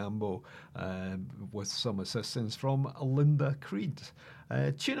Kenny Gamble, with some assistance from Linda Creed.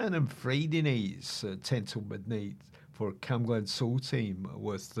 Tune in on Friday nights, 10 till midnight, for Camglen Soul Time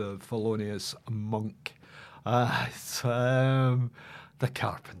with the Felonious Monk. The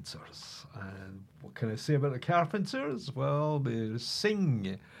Carpenters. And what can I say about the Carpenters? Well, they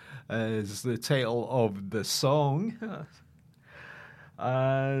Sing is the title of the song.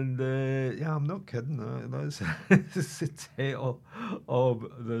 And yeah, I'm not kidding. That's the title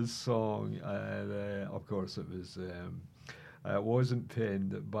of the song. And of course, it wasn't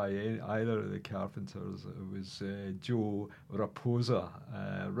penned by either of the Carpenters. It was Joe Raposa,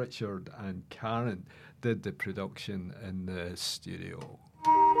 Richard and Karen did the production in the studio.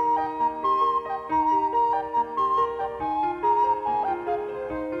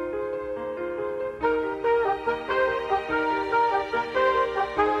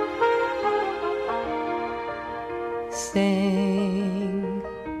 Sing,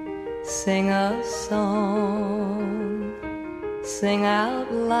 sing a song, sing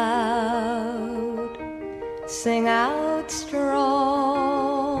out loud, sing out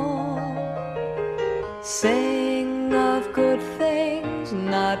strong, sing of good things,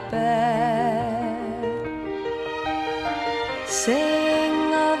 not bad,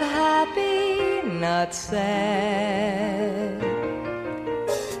 sing of happy, not sad,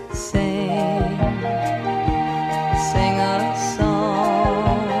 sing, sing a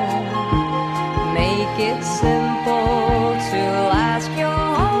song, make it simple to last your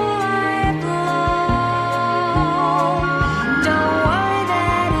whole life long. Don't worry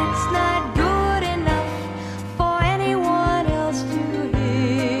that it's not good enough for anyone else to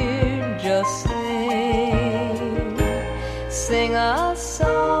hear. Just sing, sing a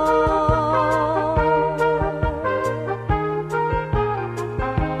song.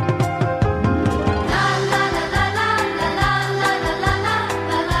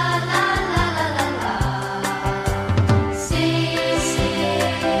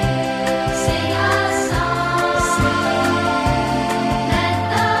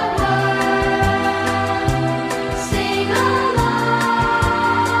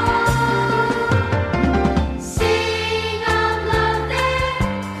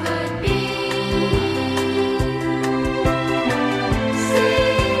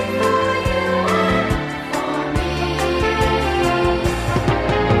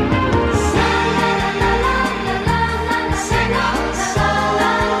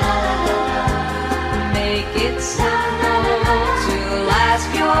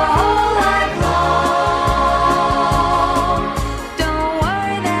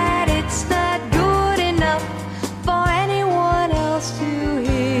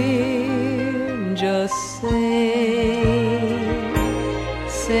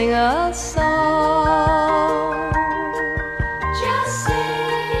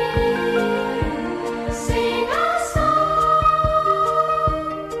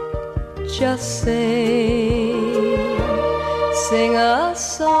 Just sing, sing a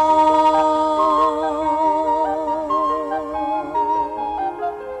song.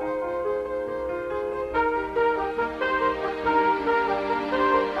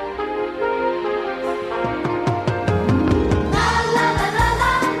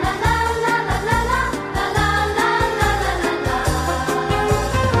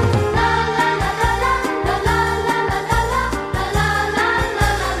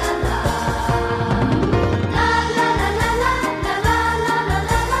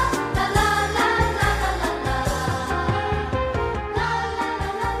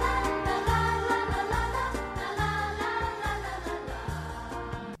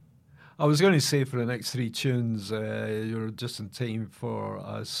 I was going to say for the next three tunes, you're just in time for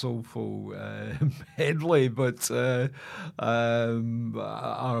a soulful medley, but our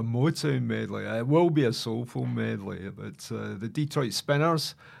Motown medley. It will be a soulful medley, but the Detroit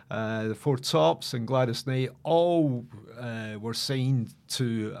Spinners, the Four Tops, and Gladys Knight all were signed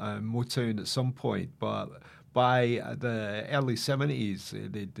to Motown at some point, but by the early 70s,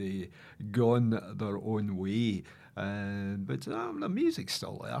 they'd gone their own way. But the music's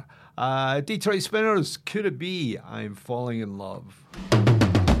still there. Detroit Spinners, Could It Be I'm Falling in Love?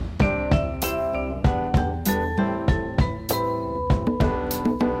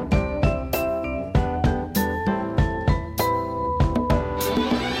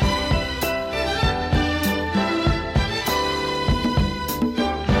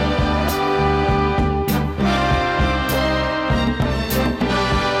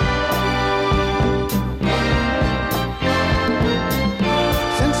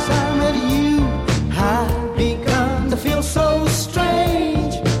 Since I met you, I've begun to feel so strange.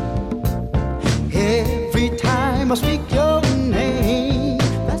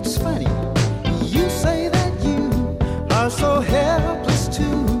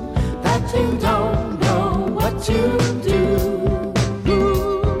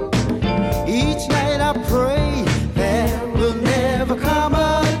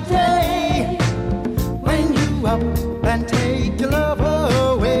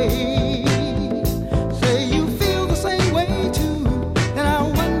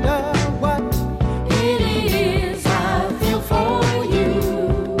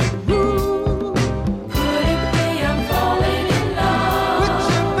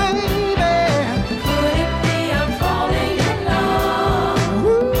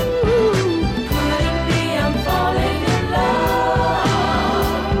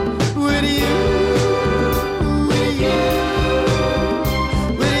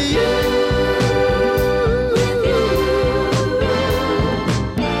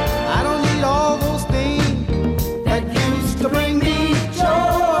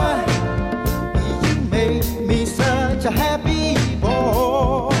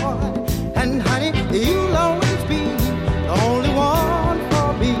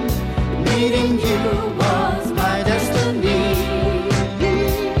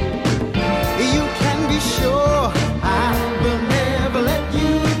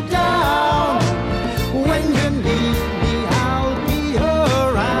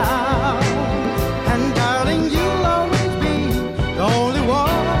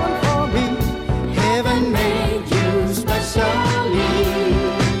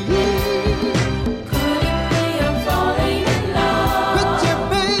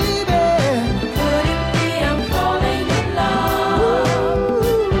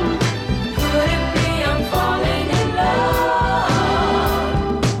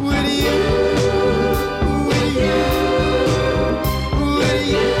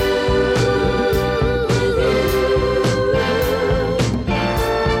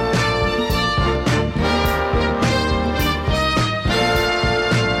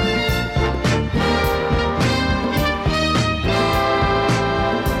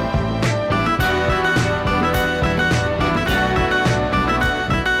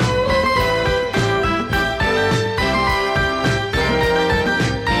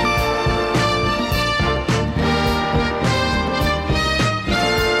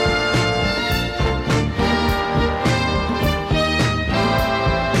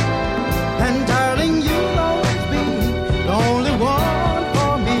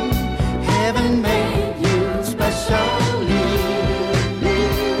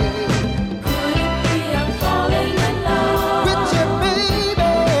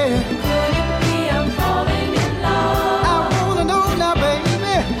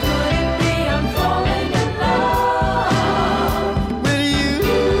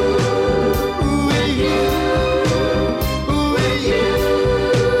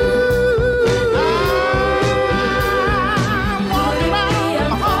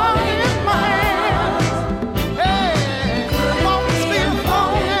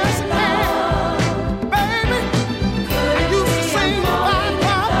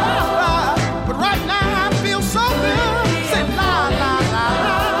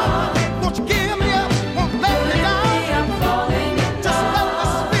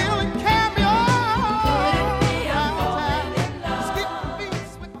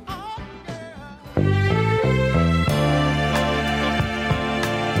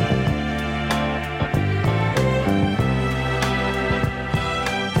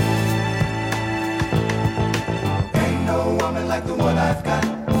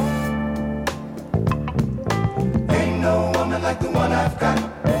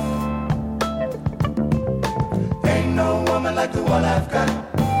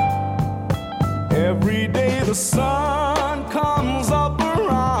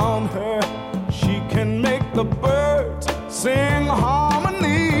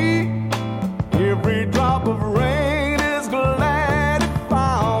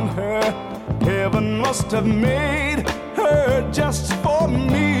 must have made her just for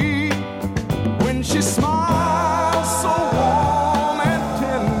me. When she smiles so warm and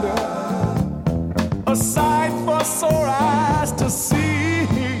tender, a sight for sore eyes to see.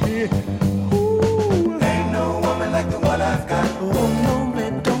 Ooh. Ain't no woman like the one I've got. Oh no,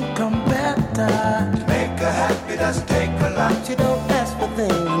 it don't come better. To make her happy doesn't take a lot. She don't ask for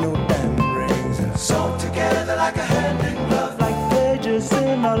things, no diamond rings. Sewn together like a hand in glove, like pages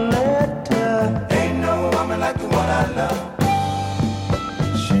in a letter. Ain't no woman like the one I love.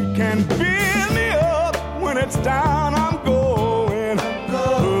 She can build me up when it's down. I'm going.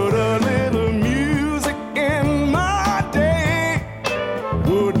 Put a little music in my day.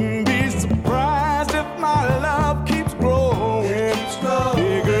 Wouldn't be surprised if my love keeps growing.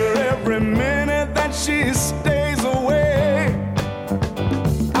 Bigger every minute that she stays away.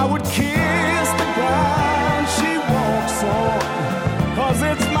 I would kiss the ground she walks on, 'cause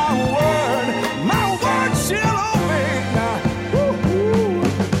it's my word she'll obey. Now,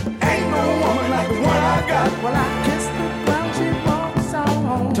 ain't no woman like the one I got. Well, I kiss the ground she walks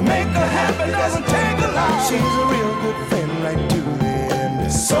on. To make her happy doesn't take a lot. She's a real good friend right to the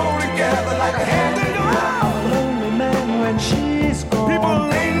end. Sew together like a hand in glove. I'm a lonely man when she's gone. People,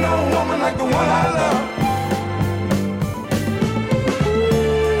 ain't no woman like the one I love.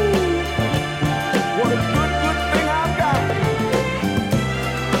 What a good thing I've got.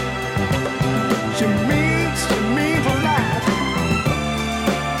 She means a lot.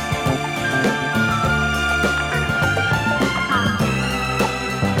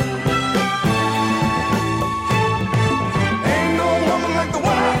 Ain't no woman like the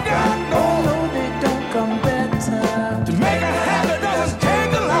one I got. No, they don't come better. To make her happy doesn't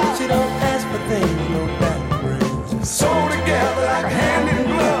take a lot. She don't ask for things, no diamond rings. Sew together like a hand in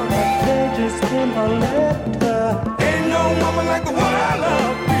glove. Like pages in a letter. Ain't no woman like the one I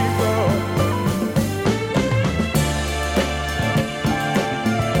love, people.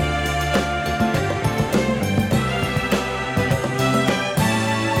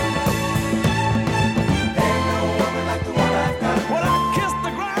 Ain't no woman like the one I've got. Well, I kiss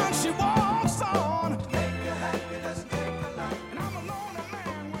the ground she walks on. Make her happy doesn't take a lot. And I'm a lonely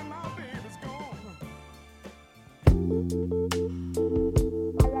man when my baby's gone.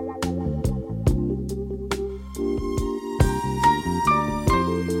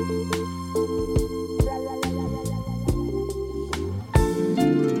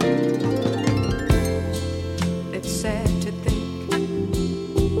 It's sad to think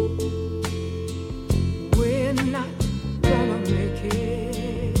we're not gonna make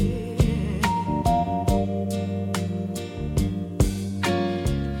it,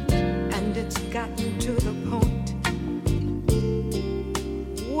 and it's gotten to the point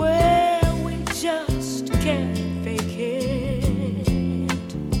where we just can't fake it.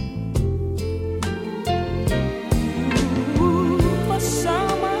 Ooh, for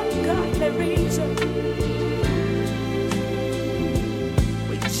some ungodly reason,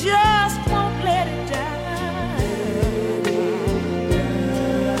 just won't let it die.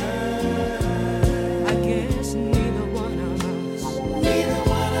 I guess neither one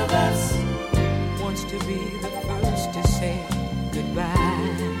of us wants to be the first to say goodbye.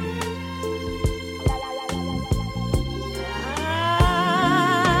 I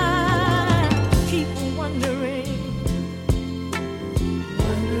keep wondering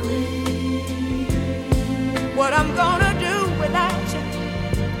what I'm gonna do without you.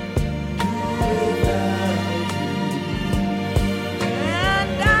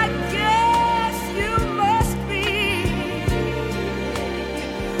 And I guess you must be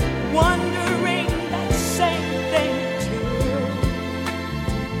wondering that same thing too.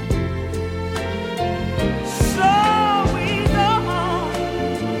 So we go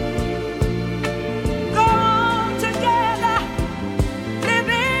on together,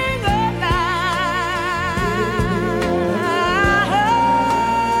 living a life.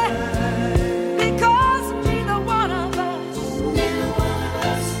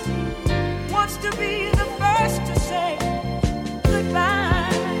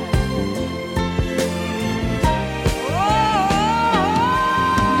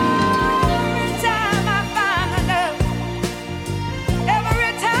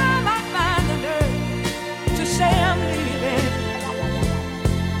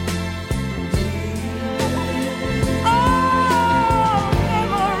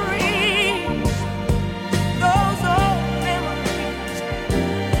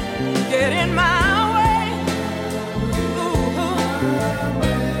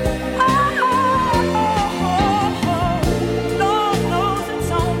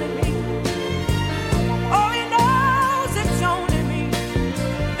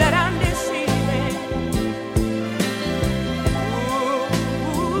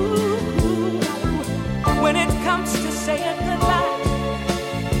 comes to saying goodbye,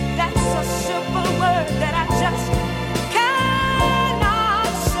 that's a simple word that I just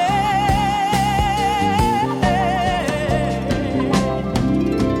cannot say.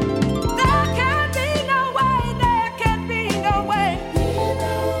 There can be no way, there can be no way.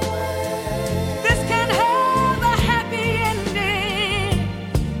 This can have a happy ending.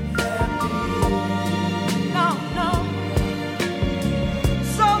 No, no.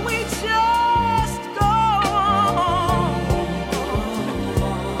 So we just go on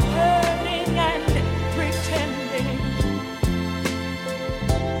hurting and pretending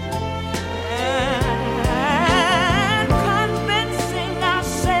and convincing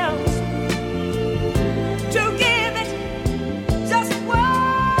ourselves to give it just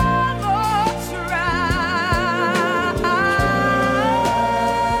one more try.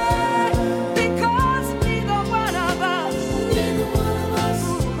 Because neither one of us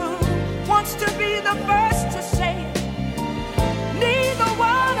wants to be the first to say it. Neither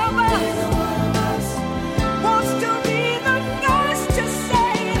one of us wants to be the first to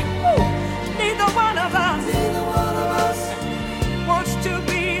say it. Neither one of us wants to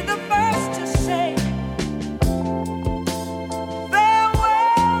be the first to say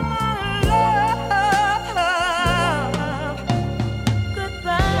farewell, my love,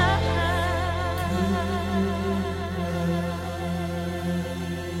 goodbye.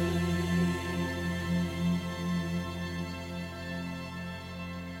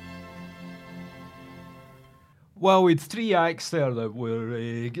 Well, we had three acts there that were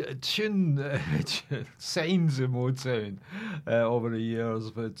signs of Motown over the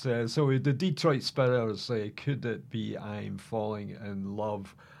years. But so we had the Detroit Spinners, Could It Be I'm Falling in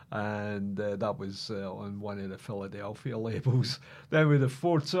Love? And that was on one of the Philadelphia labels. Then with the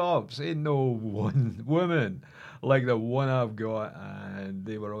Four Tops, Ain't No One Woman Like the One I've Got. And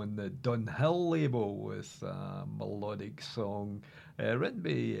they were on the Dunhill label with a melodic song written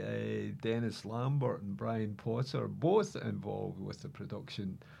by Dennis Lambert and Brian Potter, both involved with the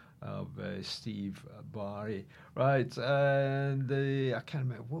production of Steve Barry. Right, and I can't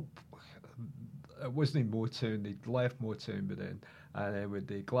remember, it wasn't in Motown, they'd left Motown by then. And then with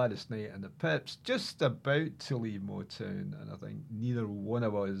the Gladys Knight and the Pips, just about to leave Motown, and I think neither one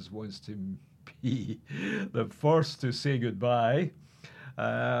of us wants to be the first to say goodbye,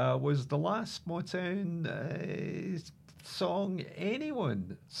 was the last Motown song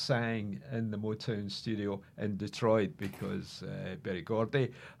anyone sang in the Motown studio in Detroit, because Berry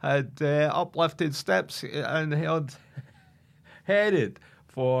Gordy had uplifted steps and had headed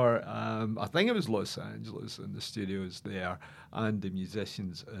for, I think it was Los Angeles, and the studios there, and the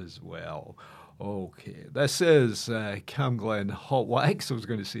musicians as well. Okay, this is Cam Glen Hot Wax. I was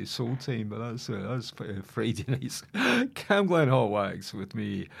going to say Soul Time, but that's Friday nights. Cam Glen Hot Wax with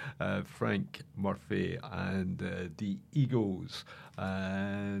me, Frank Murphy, and the Eagles.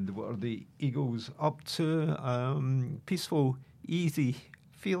 And what are the Eagles up to? Peaceful, easy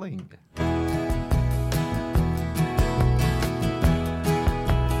feeling.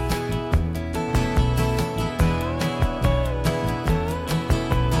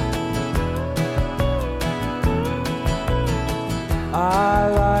 I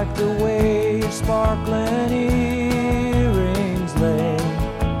like the way your sparkling earrings lay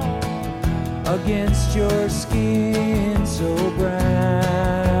against your skin so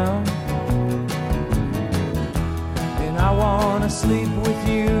brown. And I wanna sleep with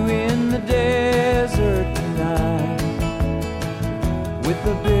you in the desert tonight, with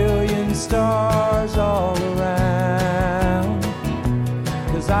a billion stars all around.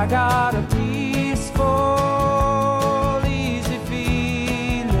 'Cause I got a peaceful,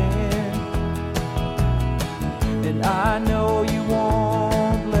 I know you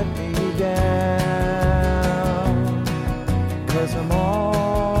won't let me down, 'cause I'm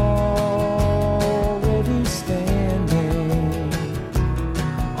already standing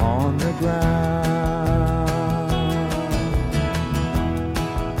on the ground.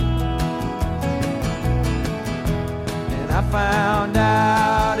 And I found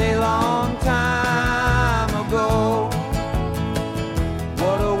out a long time ago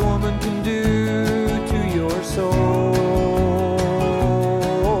what a woman can do to soul.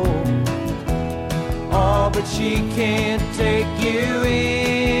 Oh, but she can't take you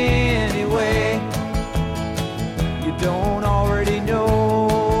anyway. You don't already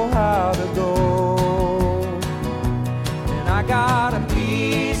know how to go. And I got a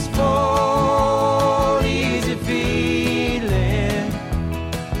peaceful, easy feeling,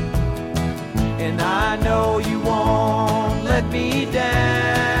 and I know you won't let me down.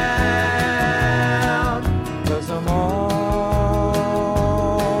 I'm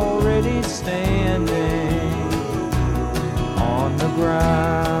already standing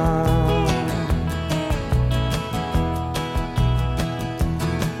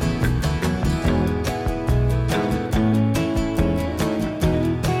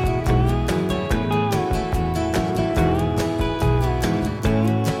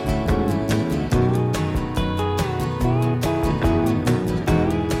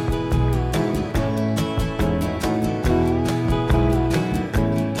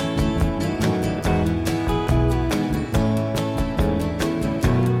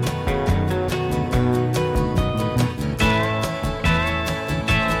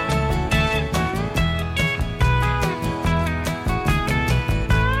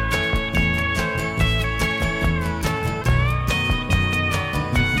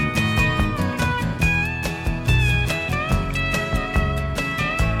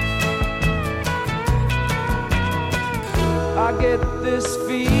this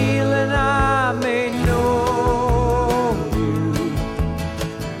feeling I may know you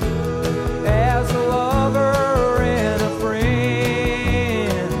as a lover and a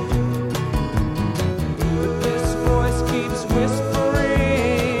friend, but this voice keeps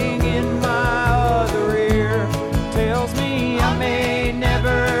whispering in my other ear, tells me I may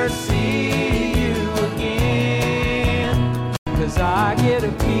never see you again, 'cause I get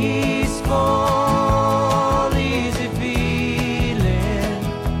a peaceful, easy feeling,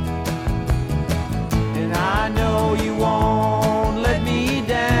 and I know you won't let me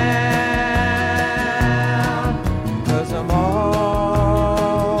down, 'cause I'm already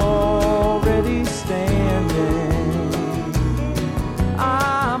standing.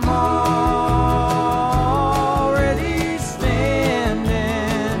 I'm already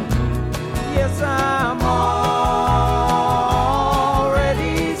standing. Yes, I'm already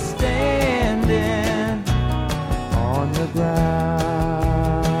standing on the ground.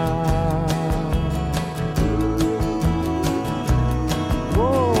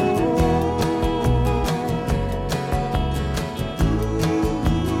 Whoa.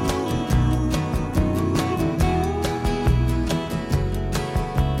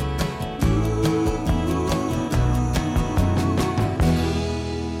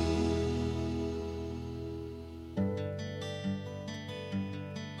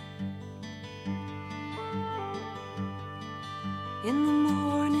 In the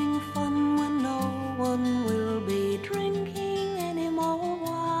morning fun when no one will be drinking any more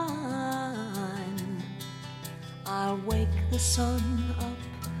wine, I'll wake the sun up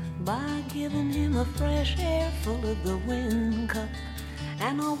by giving him a fresh air full of the wind cup,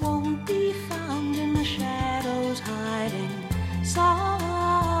 and I won't be found in the shadows hiding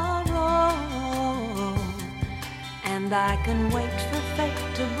sorrow, and I can wait for fate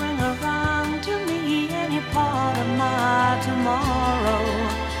to bring around to me any part of my tomorrow,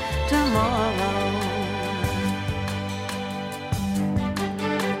 tomorrow.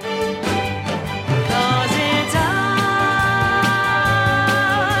 'Cause it's all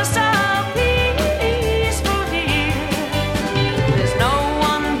so peaceful here. There's no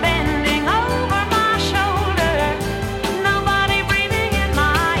one bending over my shoulder, nobody breathing in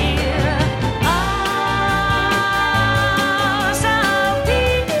my ear. Oh, so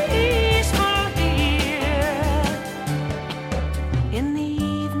peaceful here. In the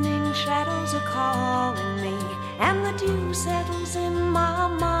evening, shadows are calling me, and the dew settles in my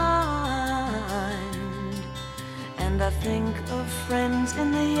mind. And I think of friends in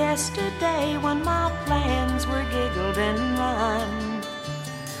the yesterday when my plans were giggled and rhymed.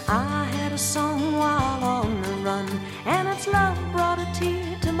 I had a song while on the run, and its love brought a tear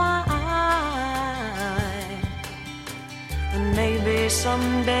to my eye. And maybe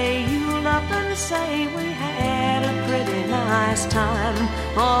someday you'll up and say we had a pretty nice time,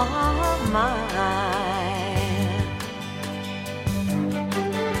 oh my.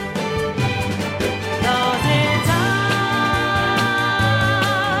 'Cause it's all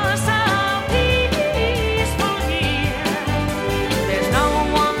so peaceful here. There's no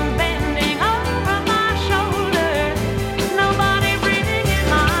one bending over my shoulder, nobody breathing in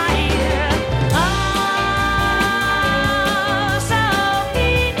my ear. Oh, so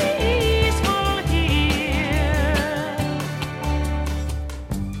peaceful here.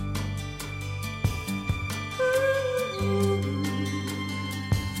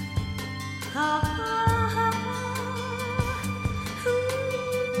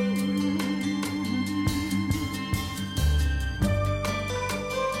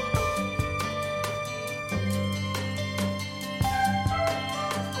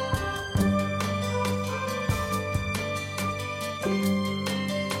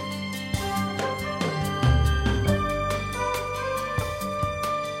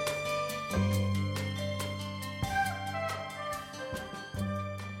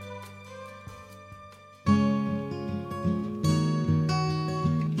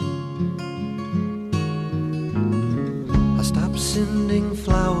 I stopped sending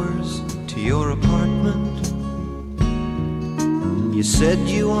flowers to your apartment. You said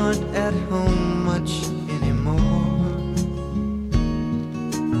you weren't at home much anymore.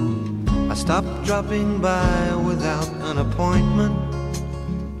 I stopped dropping by without an appointment,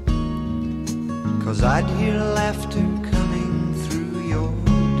 'cause I'd hear laughter coming through your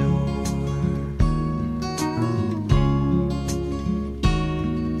door.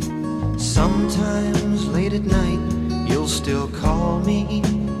 Sometimes late at night you'll still call me,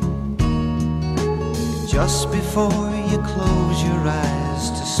 just before you close your eyes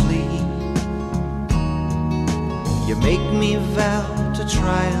to sleep. You make me vow to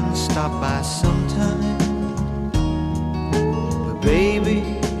try and stop by sometime, but baby,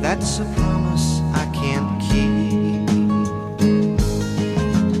 that's a promise I can't keep.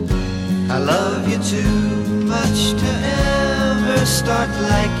 I love you too much to ever start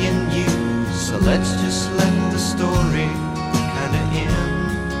liking you, so let's just let the story kinda end.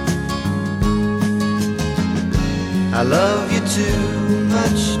 I love you too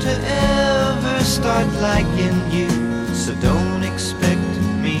much to ever start liking you, so don't expect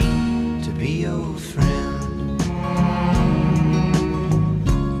me to be your friend.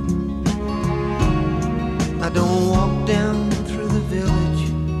 I don't walk down through the village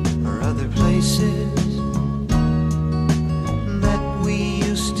or other places that we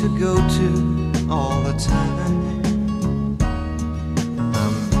used to go to all the time.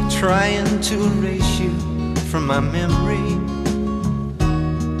 I'm trying to erase you from my memory,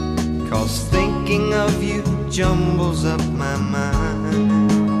 'cause thinking of you jumbles up my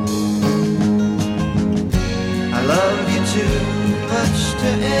mind. I love you too much to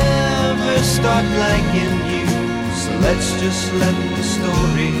ever start liking you, so let's just let the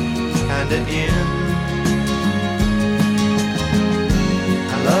story kinda end.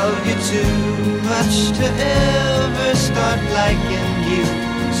 I love you too much to ever start liking you,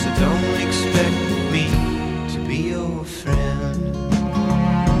 so don't expect me to be your friend.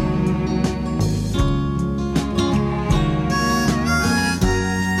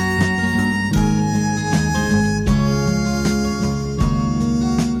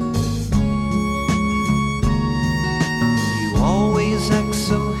 You always act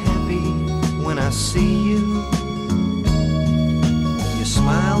so happy when I see you. You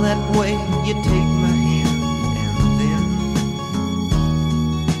smile that way, you take my hand, and then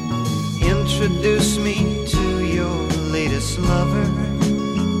introduce me to your latest lover.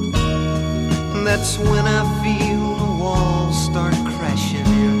 That's when I feel the walls start crashing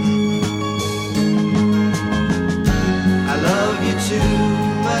in. I love you too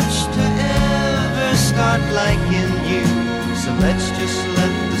much to ever start liking you, so let's just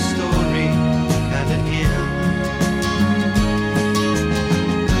let the story kinda end.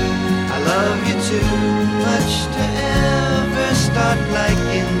 I love you too much to ever start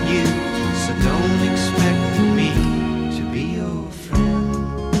liking you, so don't expect me to be your friend.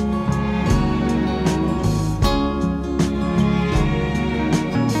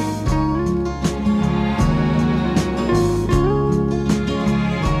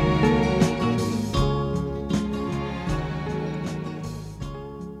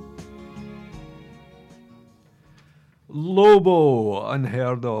 Lobo,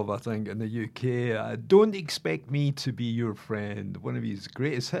 unheard of, I think, in the UK. Don't Expect Me to Be Your Friend, one of his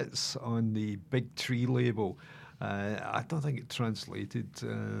greatest hits on the Big Tree label. I don't think it translated to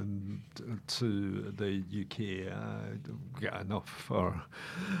the UK. Don't get enough for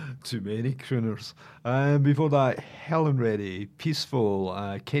too many crooners. Before that, Helen Reddy, Peaceful,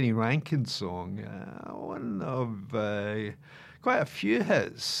 Kenny Rankin song. One of quite a few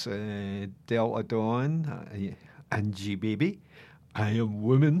hits. Delta Dawn, Angie Baby, I Am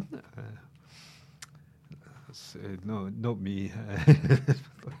Woman. No, not me.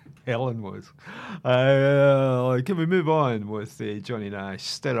 Helen was. Can we move on with Johnny Nash?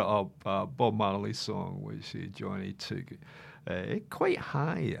 Stir It Up, Bob Marley song, which Johnny took quite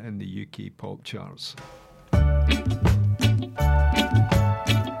high in the UK pop charts.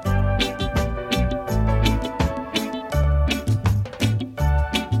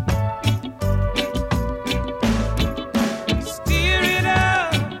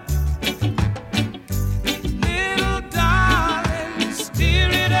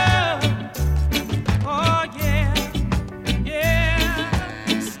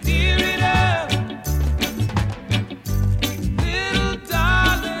 Little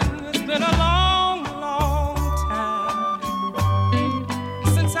darling, it's been a long, long time.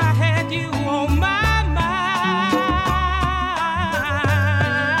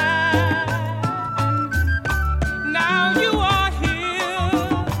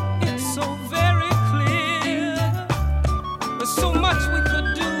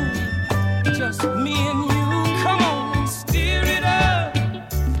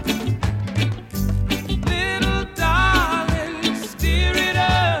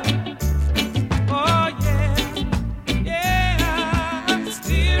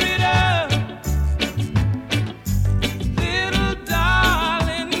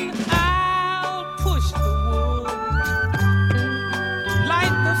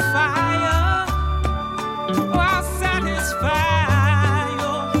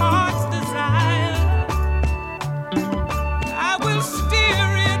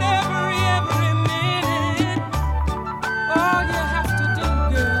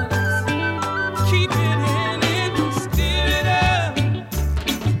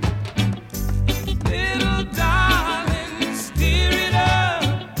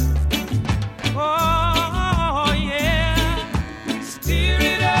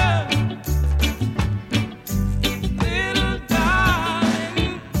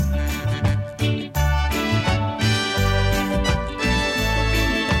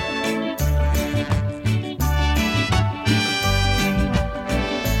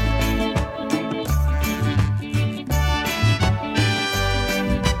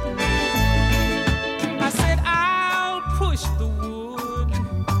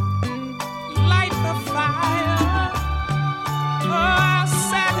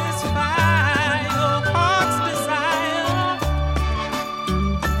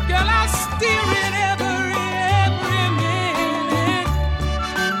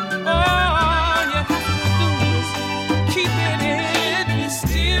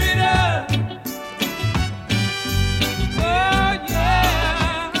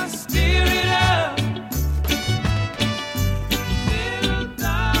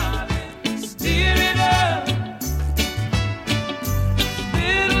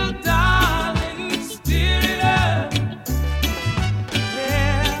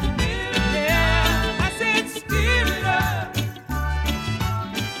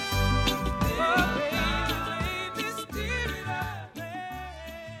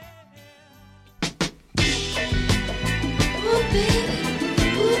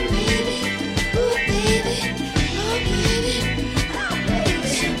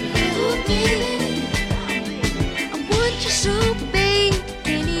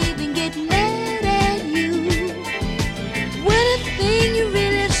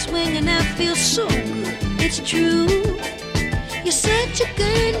 it's true. You're such a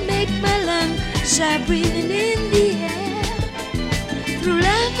good, make my lungs start breathing in the air. Through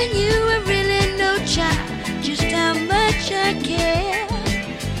loving you, I really know, child, just how much I care.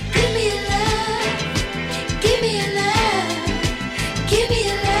 Give me your love, give me your love, give me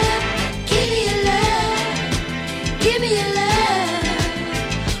your love, give me your love, give me your love.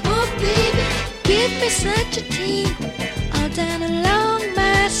 Oh baby, give me such a team, all down along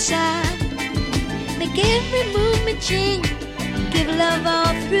my side. Make every movement change, give love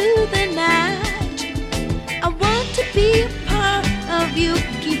all through the night. I want to be a part of you,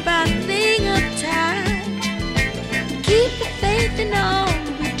 keep our thing uptight. Keep the faith in all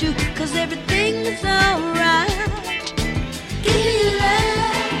we do, 'cause everything is alright. Give me your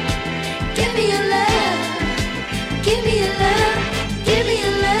love, give me your love, give me your love, give me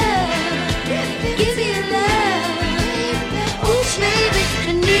your love, give me your love. Oh baby,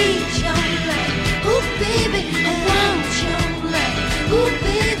 I need your love. Oh baby, I want your love. Oh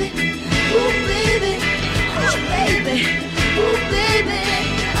baby, oh baby, oh baby, oh baby.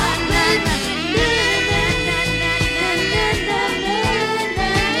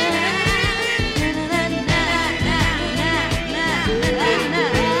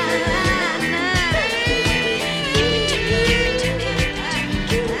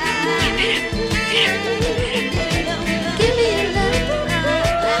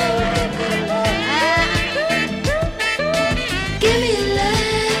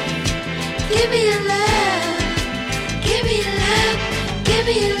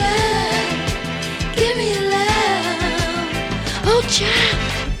 Child,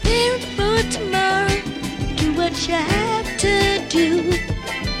 prepare for tomorrow. Do what you have to do.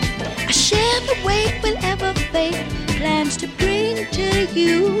 I share the weight whenever fate plans to bring to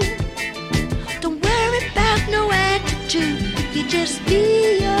you. Don't worry about no attitude. You just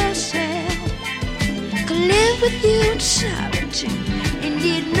be yourself. Could live with you in solitude and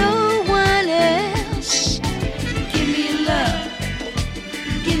need no one else. Give me your love.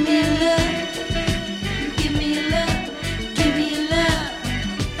 Give me your love. Give me your love. Give me your love.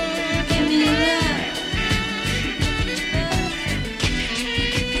 Give me your love.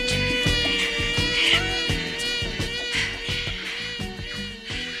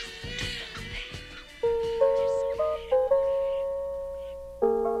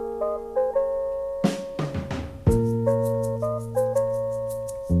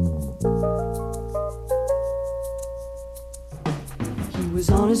 He was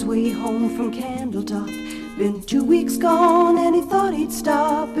on his way home from Candletop. Been 2 weeks gone and he thought he'd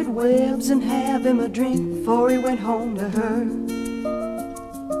stop at Webb's and have him a drink before he went home to her.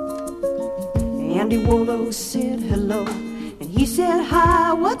 Andy Wallow said hello and he said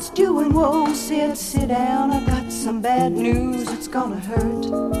hi, what's doing? Whoa, said sit down, I got some bad news, it's gonna hurt.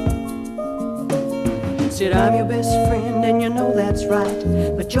 Said I'm your best friend and you know that's right,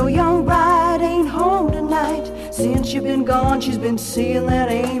 but your young bride ain't home tonight. Since you've been gone she's been seeing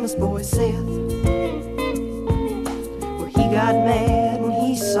that Amos boy Seth. Got mad and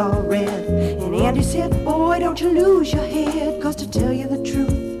he saw red, and Andy said, boy, don't you lose your head, 'cause to tell you the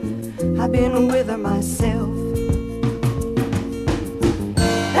truth, I've been with her myself.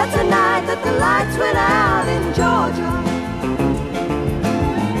 That's the night that the lights went out in Georgia.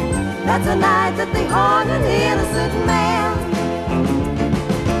 That's the night that they hung an innocent man.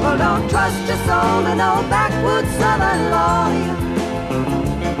 Well, don't trust your soul to no backwoods southern lawyer,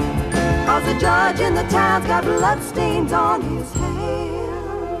 'cause the judge in the town's got bloodstains on his hands.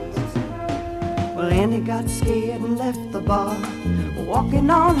 Well, Andy got scared and left the bar, walking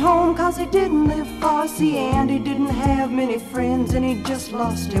on home 'cause he didn't live far. See, Andy didn't have many friends and he just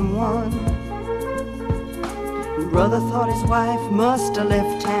lost him one. Brother thought his wife must have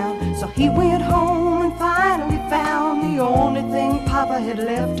left town, so he went home and finally found the only thing Papa had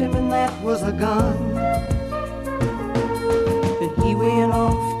left him, and that was a gun. Then he went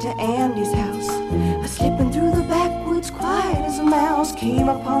off to Andy's house, slipping through the backwoods quiet as a mouse. Came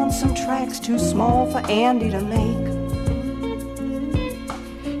upon some tracks too small for Andy to make.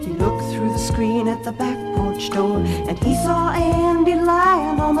 He looked through the screen at the back porch door, and he saw Andy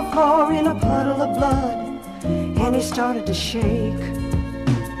lying on the floor in a puddle of blood, and he started to shake.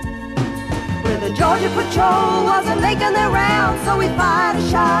 Well, the Georgia Patrol wasn't making their rounds, so he fired a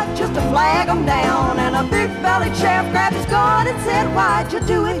shot just to flag them down. And a big-bellied sheriff grabbed his gun and said, why'd you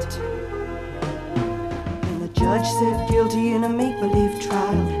do it? And the judge said guilty in a make-believe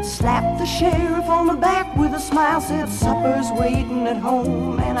trial, slapped the sheriff on the back with a smile, said supper's waiting at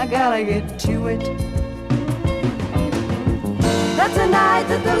home and I gotta get to it. That's the night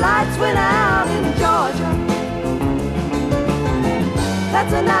that the lights went out in Georgia.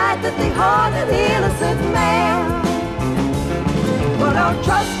 That's the night that they hearted, innocent man. Well, don't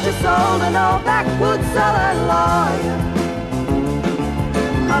trust your soul to no backwoods southern lawyer,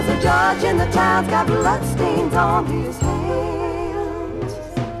 'cause the judge in the town's got bloodstains on his hands.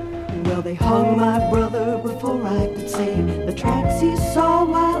 Well, they hung my brother before I could see the tracks he saw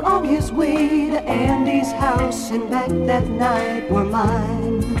while on his way to Andy's house and back that night were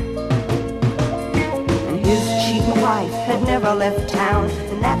mine. And his cheating wife had never left town,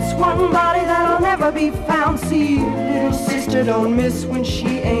 and that's one body that'll never be found. See, little sister don't miss when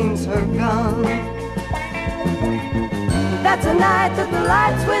she aims her gun. That's a night that the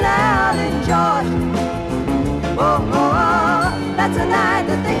lights went out in Georgia. Oh, oh, oh, that's a night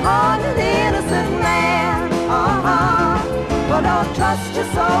that they hung an innocent man. Well, don't trust your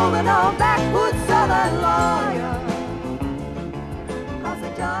soul to no backwoods southern lawyer, 'cause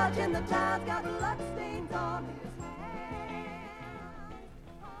the judge in the town's got bloodstains on his hands.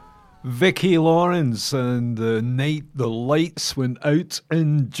 Vicki Lawrence and the night the lights went out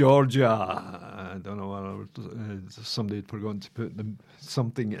in Georgia. I don't know whether somebody had forgotten to put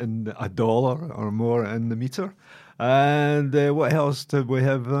something in $1 or more in the meter. And what else did we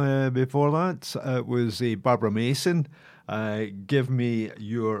have before that? It was Barbara Mason, Give Me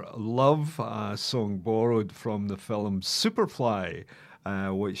Your Love, a song borrowed from the film Superfly,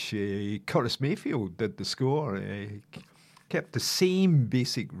 which Curtis Mayfield did the score. Kept the same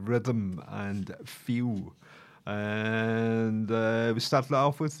basic rhythm and feel. And we started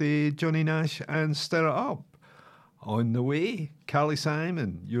off with Johnny Nash and Stir It Up. On the way, Carly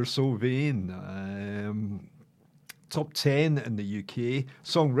Simon, You're So Vain. Top 10 in the UK.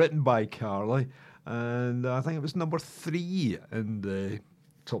 Song written by Carly. And I think it was number 3 in the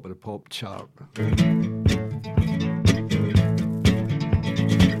top of the pop chart.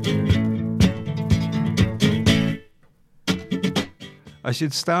 I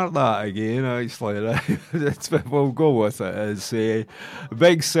should start that again, actually. Right? We'll go with it. It's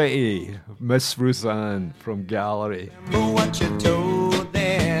Big City, Miss Ruth Ann from Gallery. Remember what you told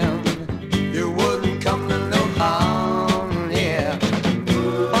them, you wouldn't come to no harm, yeah.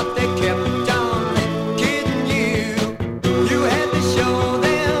 But they kept on kidding you. You had to show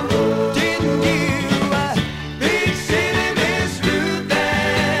them, didn't you? Big City, Miss Ruth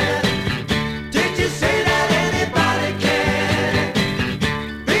Ann. Did you say that anybody can?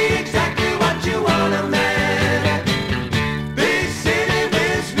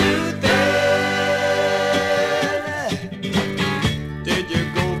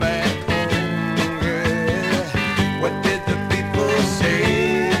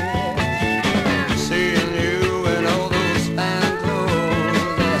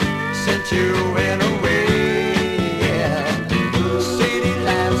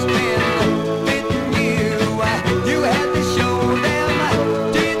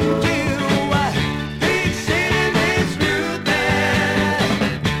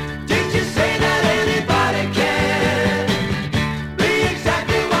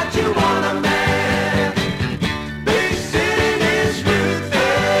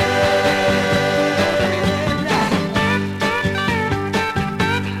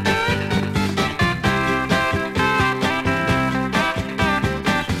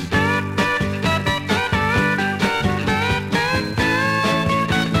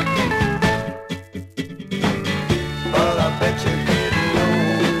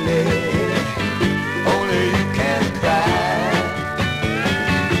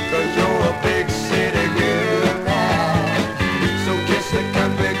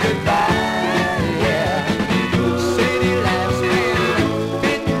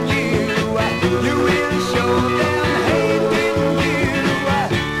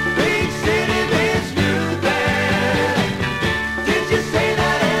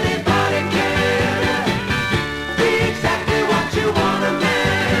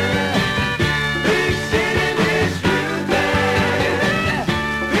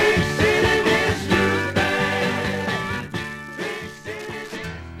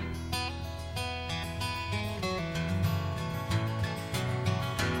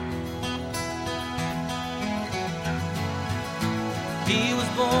 He was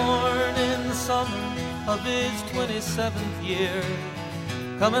born in the summer of his 27th year,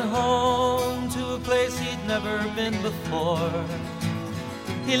 coming home to a place he'd never been before.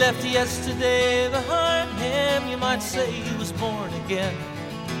 He left yesterday behind him. You might say he was born again.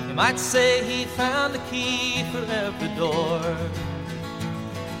 You might say he found a key for every door.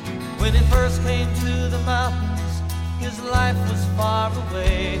 When he first came to the mountains, his life was far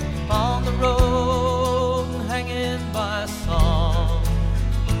away, on the road and hanging by a song.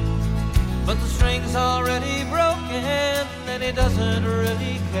 But the string's already broken and he doesn't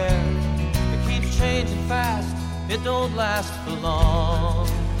really care. changing fast, it don't last for long.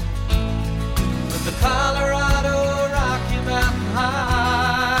 But the Colorado Rocky Mountain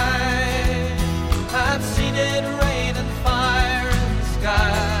High, I've seen it rain and fire in the sky.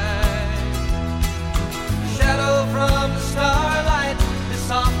 The shadow from the starlight is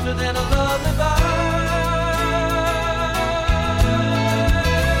softer than a lullaby.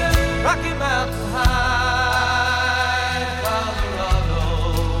 Rocky Mountain High, Colorado.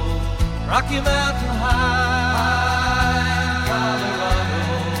 Rocky Mountain High, Colorado.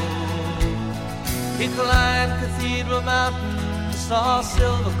 He climbed Cathedral Mountain, saw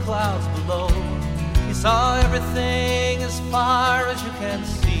silver clouds below. He saw everything as far as you can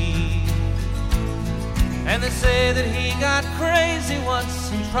see. And they say that he got crazy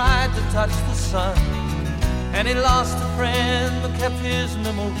once and tried to touch the sun, and he lost a friend but kept his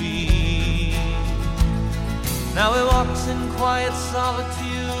memory. Now he walks in quiet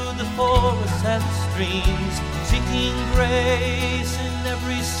solitude, the forests and the streams, seeking grace in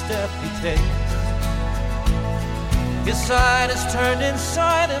every step he takes. His side is turned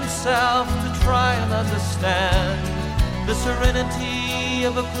inside himself to try and understand the serenity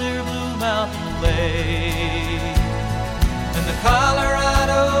of a clear blue mountain lake. And the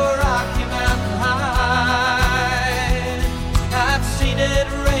Colorado Rocky Mountain High, I've seen it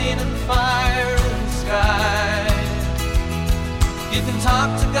rain and fire in the sky. You can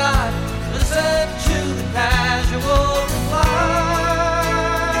talk to God, listen to the casual reply.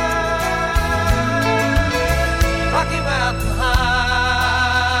 Rocky Mountain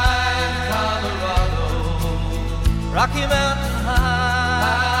High, Colorado. Rocky Mountain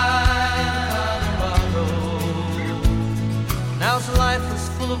High, Colorado. Now his life is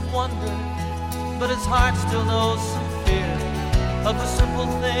full of wonder, but his heart still knows some fear of a simple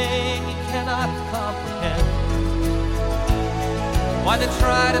thing he cannot comprehend. Why they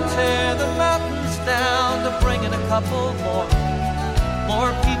try to tear the mountains down to bring in a couple more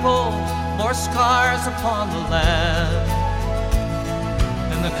people, more scars upon the land.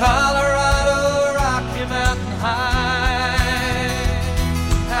 And the Colorado Rocky Mountain High,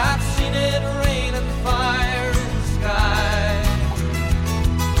 I've seen it rain and fire in the sky.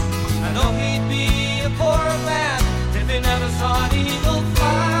 I know he'd be a poor man if he never saw an eagle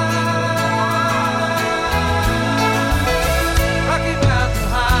fly. Rocky Mountain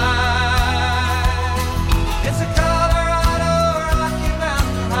High, it's a Colorado Rocky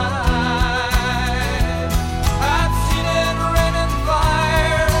Mountain High. I've seen it rain and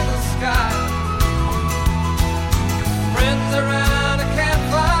fire in the sky. Friends around a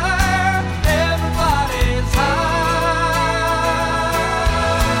campfire, everybody's high.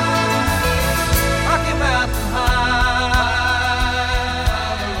 Rocky Mountain High,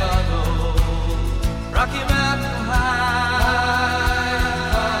 Colorado. Rocky Mountain High,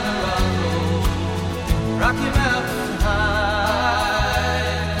 Colorado. Rocky Mountain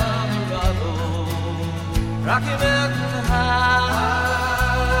High, Colorado. Rocky Mountain High.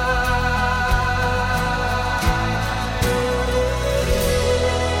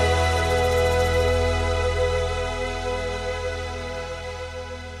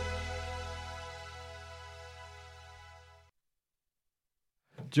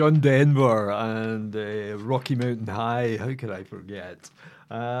 John Denver and Rocky Mountain High, how could I forget?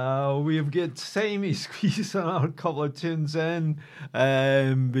 We've got time to squeeze another couple of tunes in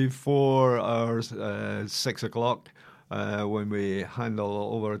before our 6 o'clock when we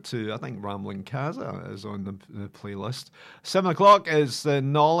handle over to, I think Ramblin' Kaza is on the playlist. 7 o'clock is The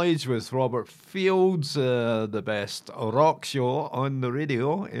Knowledge with Robert Fields, the best rock show on the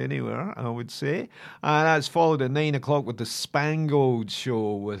radio anywhere, I would say. And that's followed at 9 o'clock with The Spangled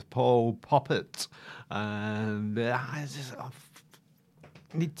Show with Paul Puppet. And I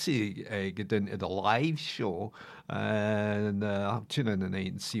need to get into the live show, and I'll tune in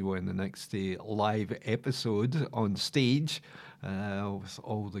tonight and see when the next live episode on stage with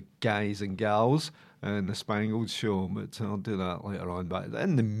all the guys and gals and the Spangled Show, but I'll do that later on. But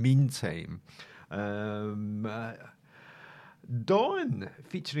in the meantime, Dawn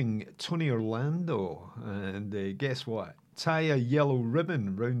featuring Tony Orlando, and guess what? Tie a yellow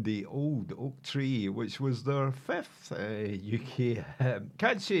ribbon round the old oak tree, which was their fifth UK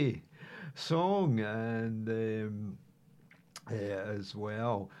catchy song, and as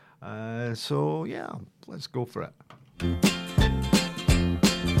well. So yeah, let's go for it.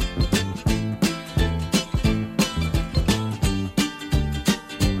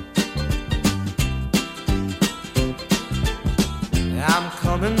 I'm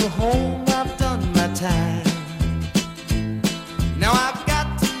coming home, I've done my time. Now I've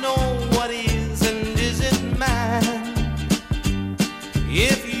got to know what is and isn't mine.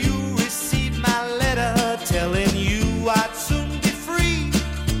 If you receive my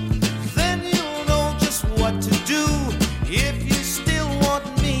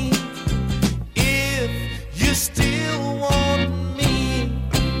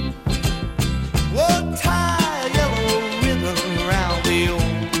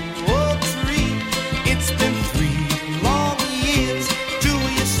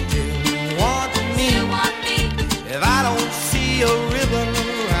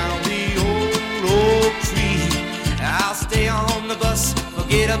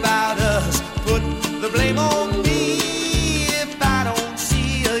forget about us, put the blame on me if I don't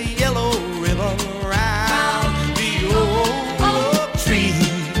see a yellow ribbon around the old tree.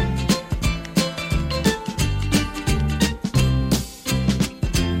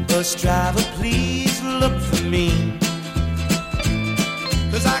 Bus driver, please look for me,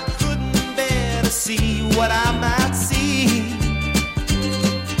 'cause I couldn't bear to see what I might see.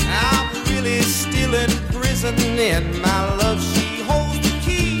 I'm really still in prison and my love, she holds the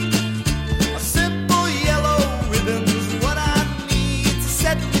key. A simple yellow ribbon's what I need to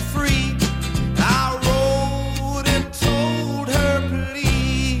set me free. I wrote and told her,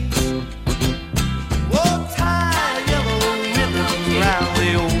 please, oh, tie a yellow ribbon round the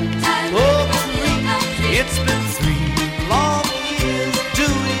old tree. It's been 3 long years. Do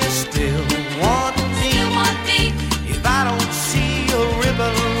you still want me? If I don't see a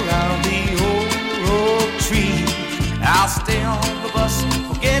ribbon around the old tree, I'll stay on the bus,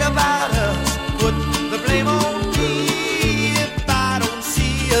 forget about us, put the blame on me if I don't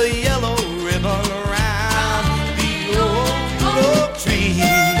see a yellow ribbon around the old tree.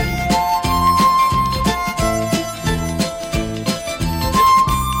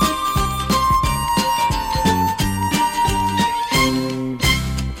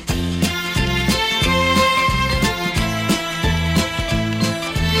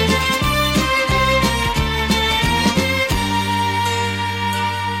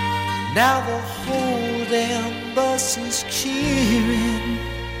 Now the whole damn bus is cheering,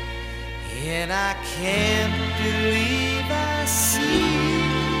 and I can't believe I see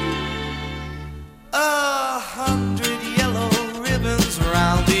 100 yellow ribbons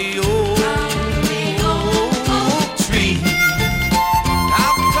round the old tree.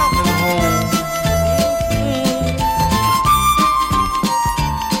 I'm coming home.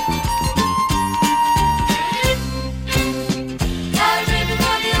 Tie a ribbon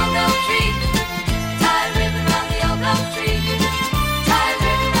round the old oak tree. Tie a ribbon round the old oak tree. Tie a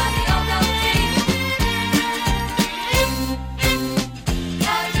ribbon round the old oak tree.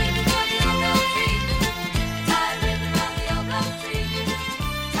 Tie a ribbon round the old oak tree. Tie a ribbon round the old oak tree.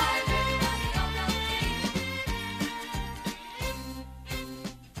 Tie a ribbon round the old oak tree.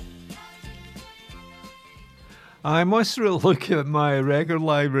 I must look at my record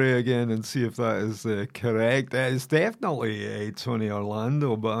library again and see if that is correct. It's definitely Tony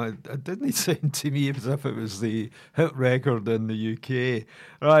Orlando, but it didn't sound to me as if it was the hit record in the UK.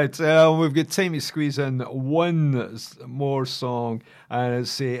 Right, we've got time to squeeze in one more song, and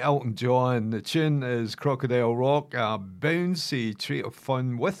it's Elton John. The tune is Crocodile Rock, a bouncy treat of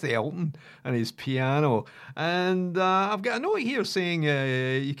fun with Elton and his piano. And I've got a note here saying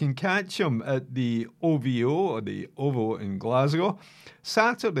you can catch him at the OVO, or the OVO in Glasgow,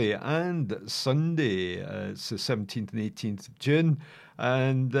 Saturday and Sunday. It's the 17th and 18th of June.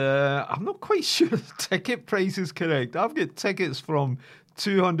 And I'm not quite sure the ticket price is correct. I've got tickets from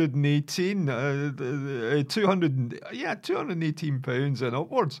 £218 and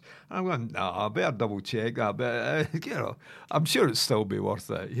upwards. I'm going, I better double check that, but I'm sure it'll still be worth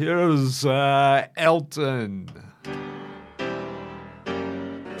it. Here's Elton.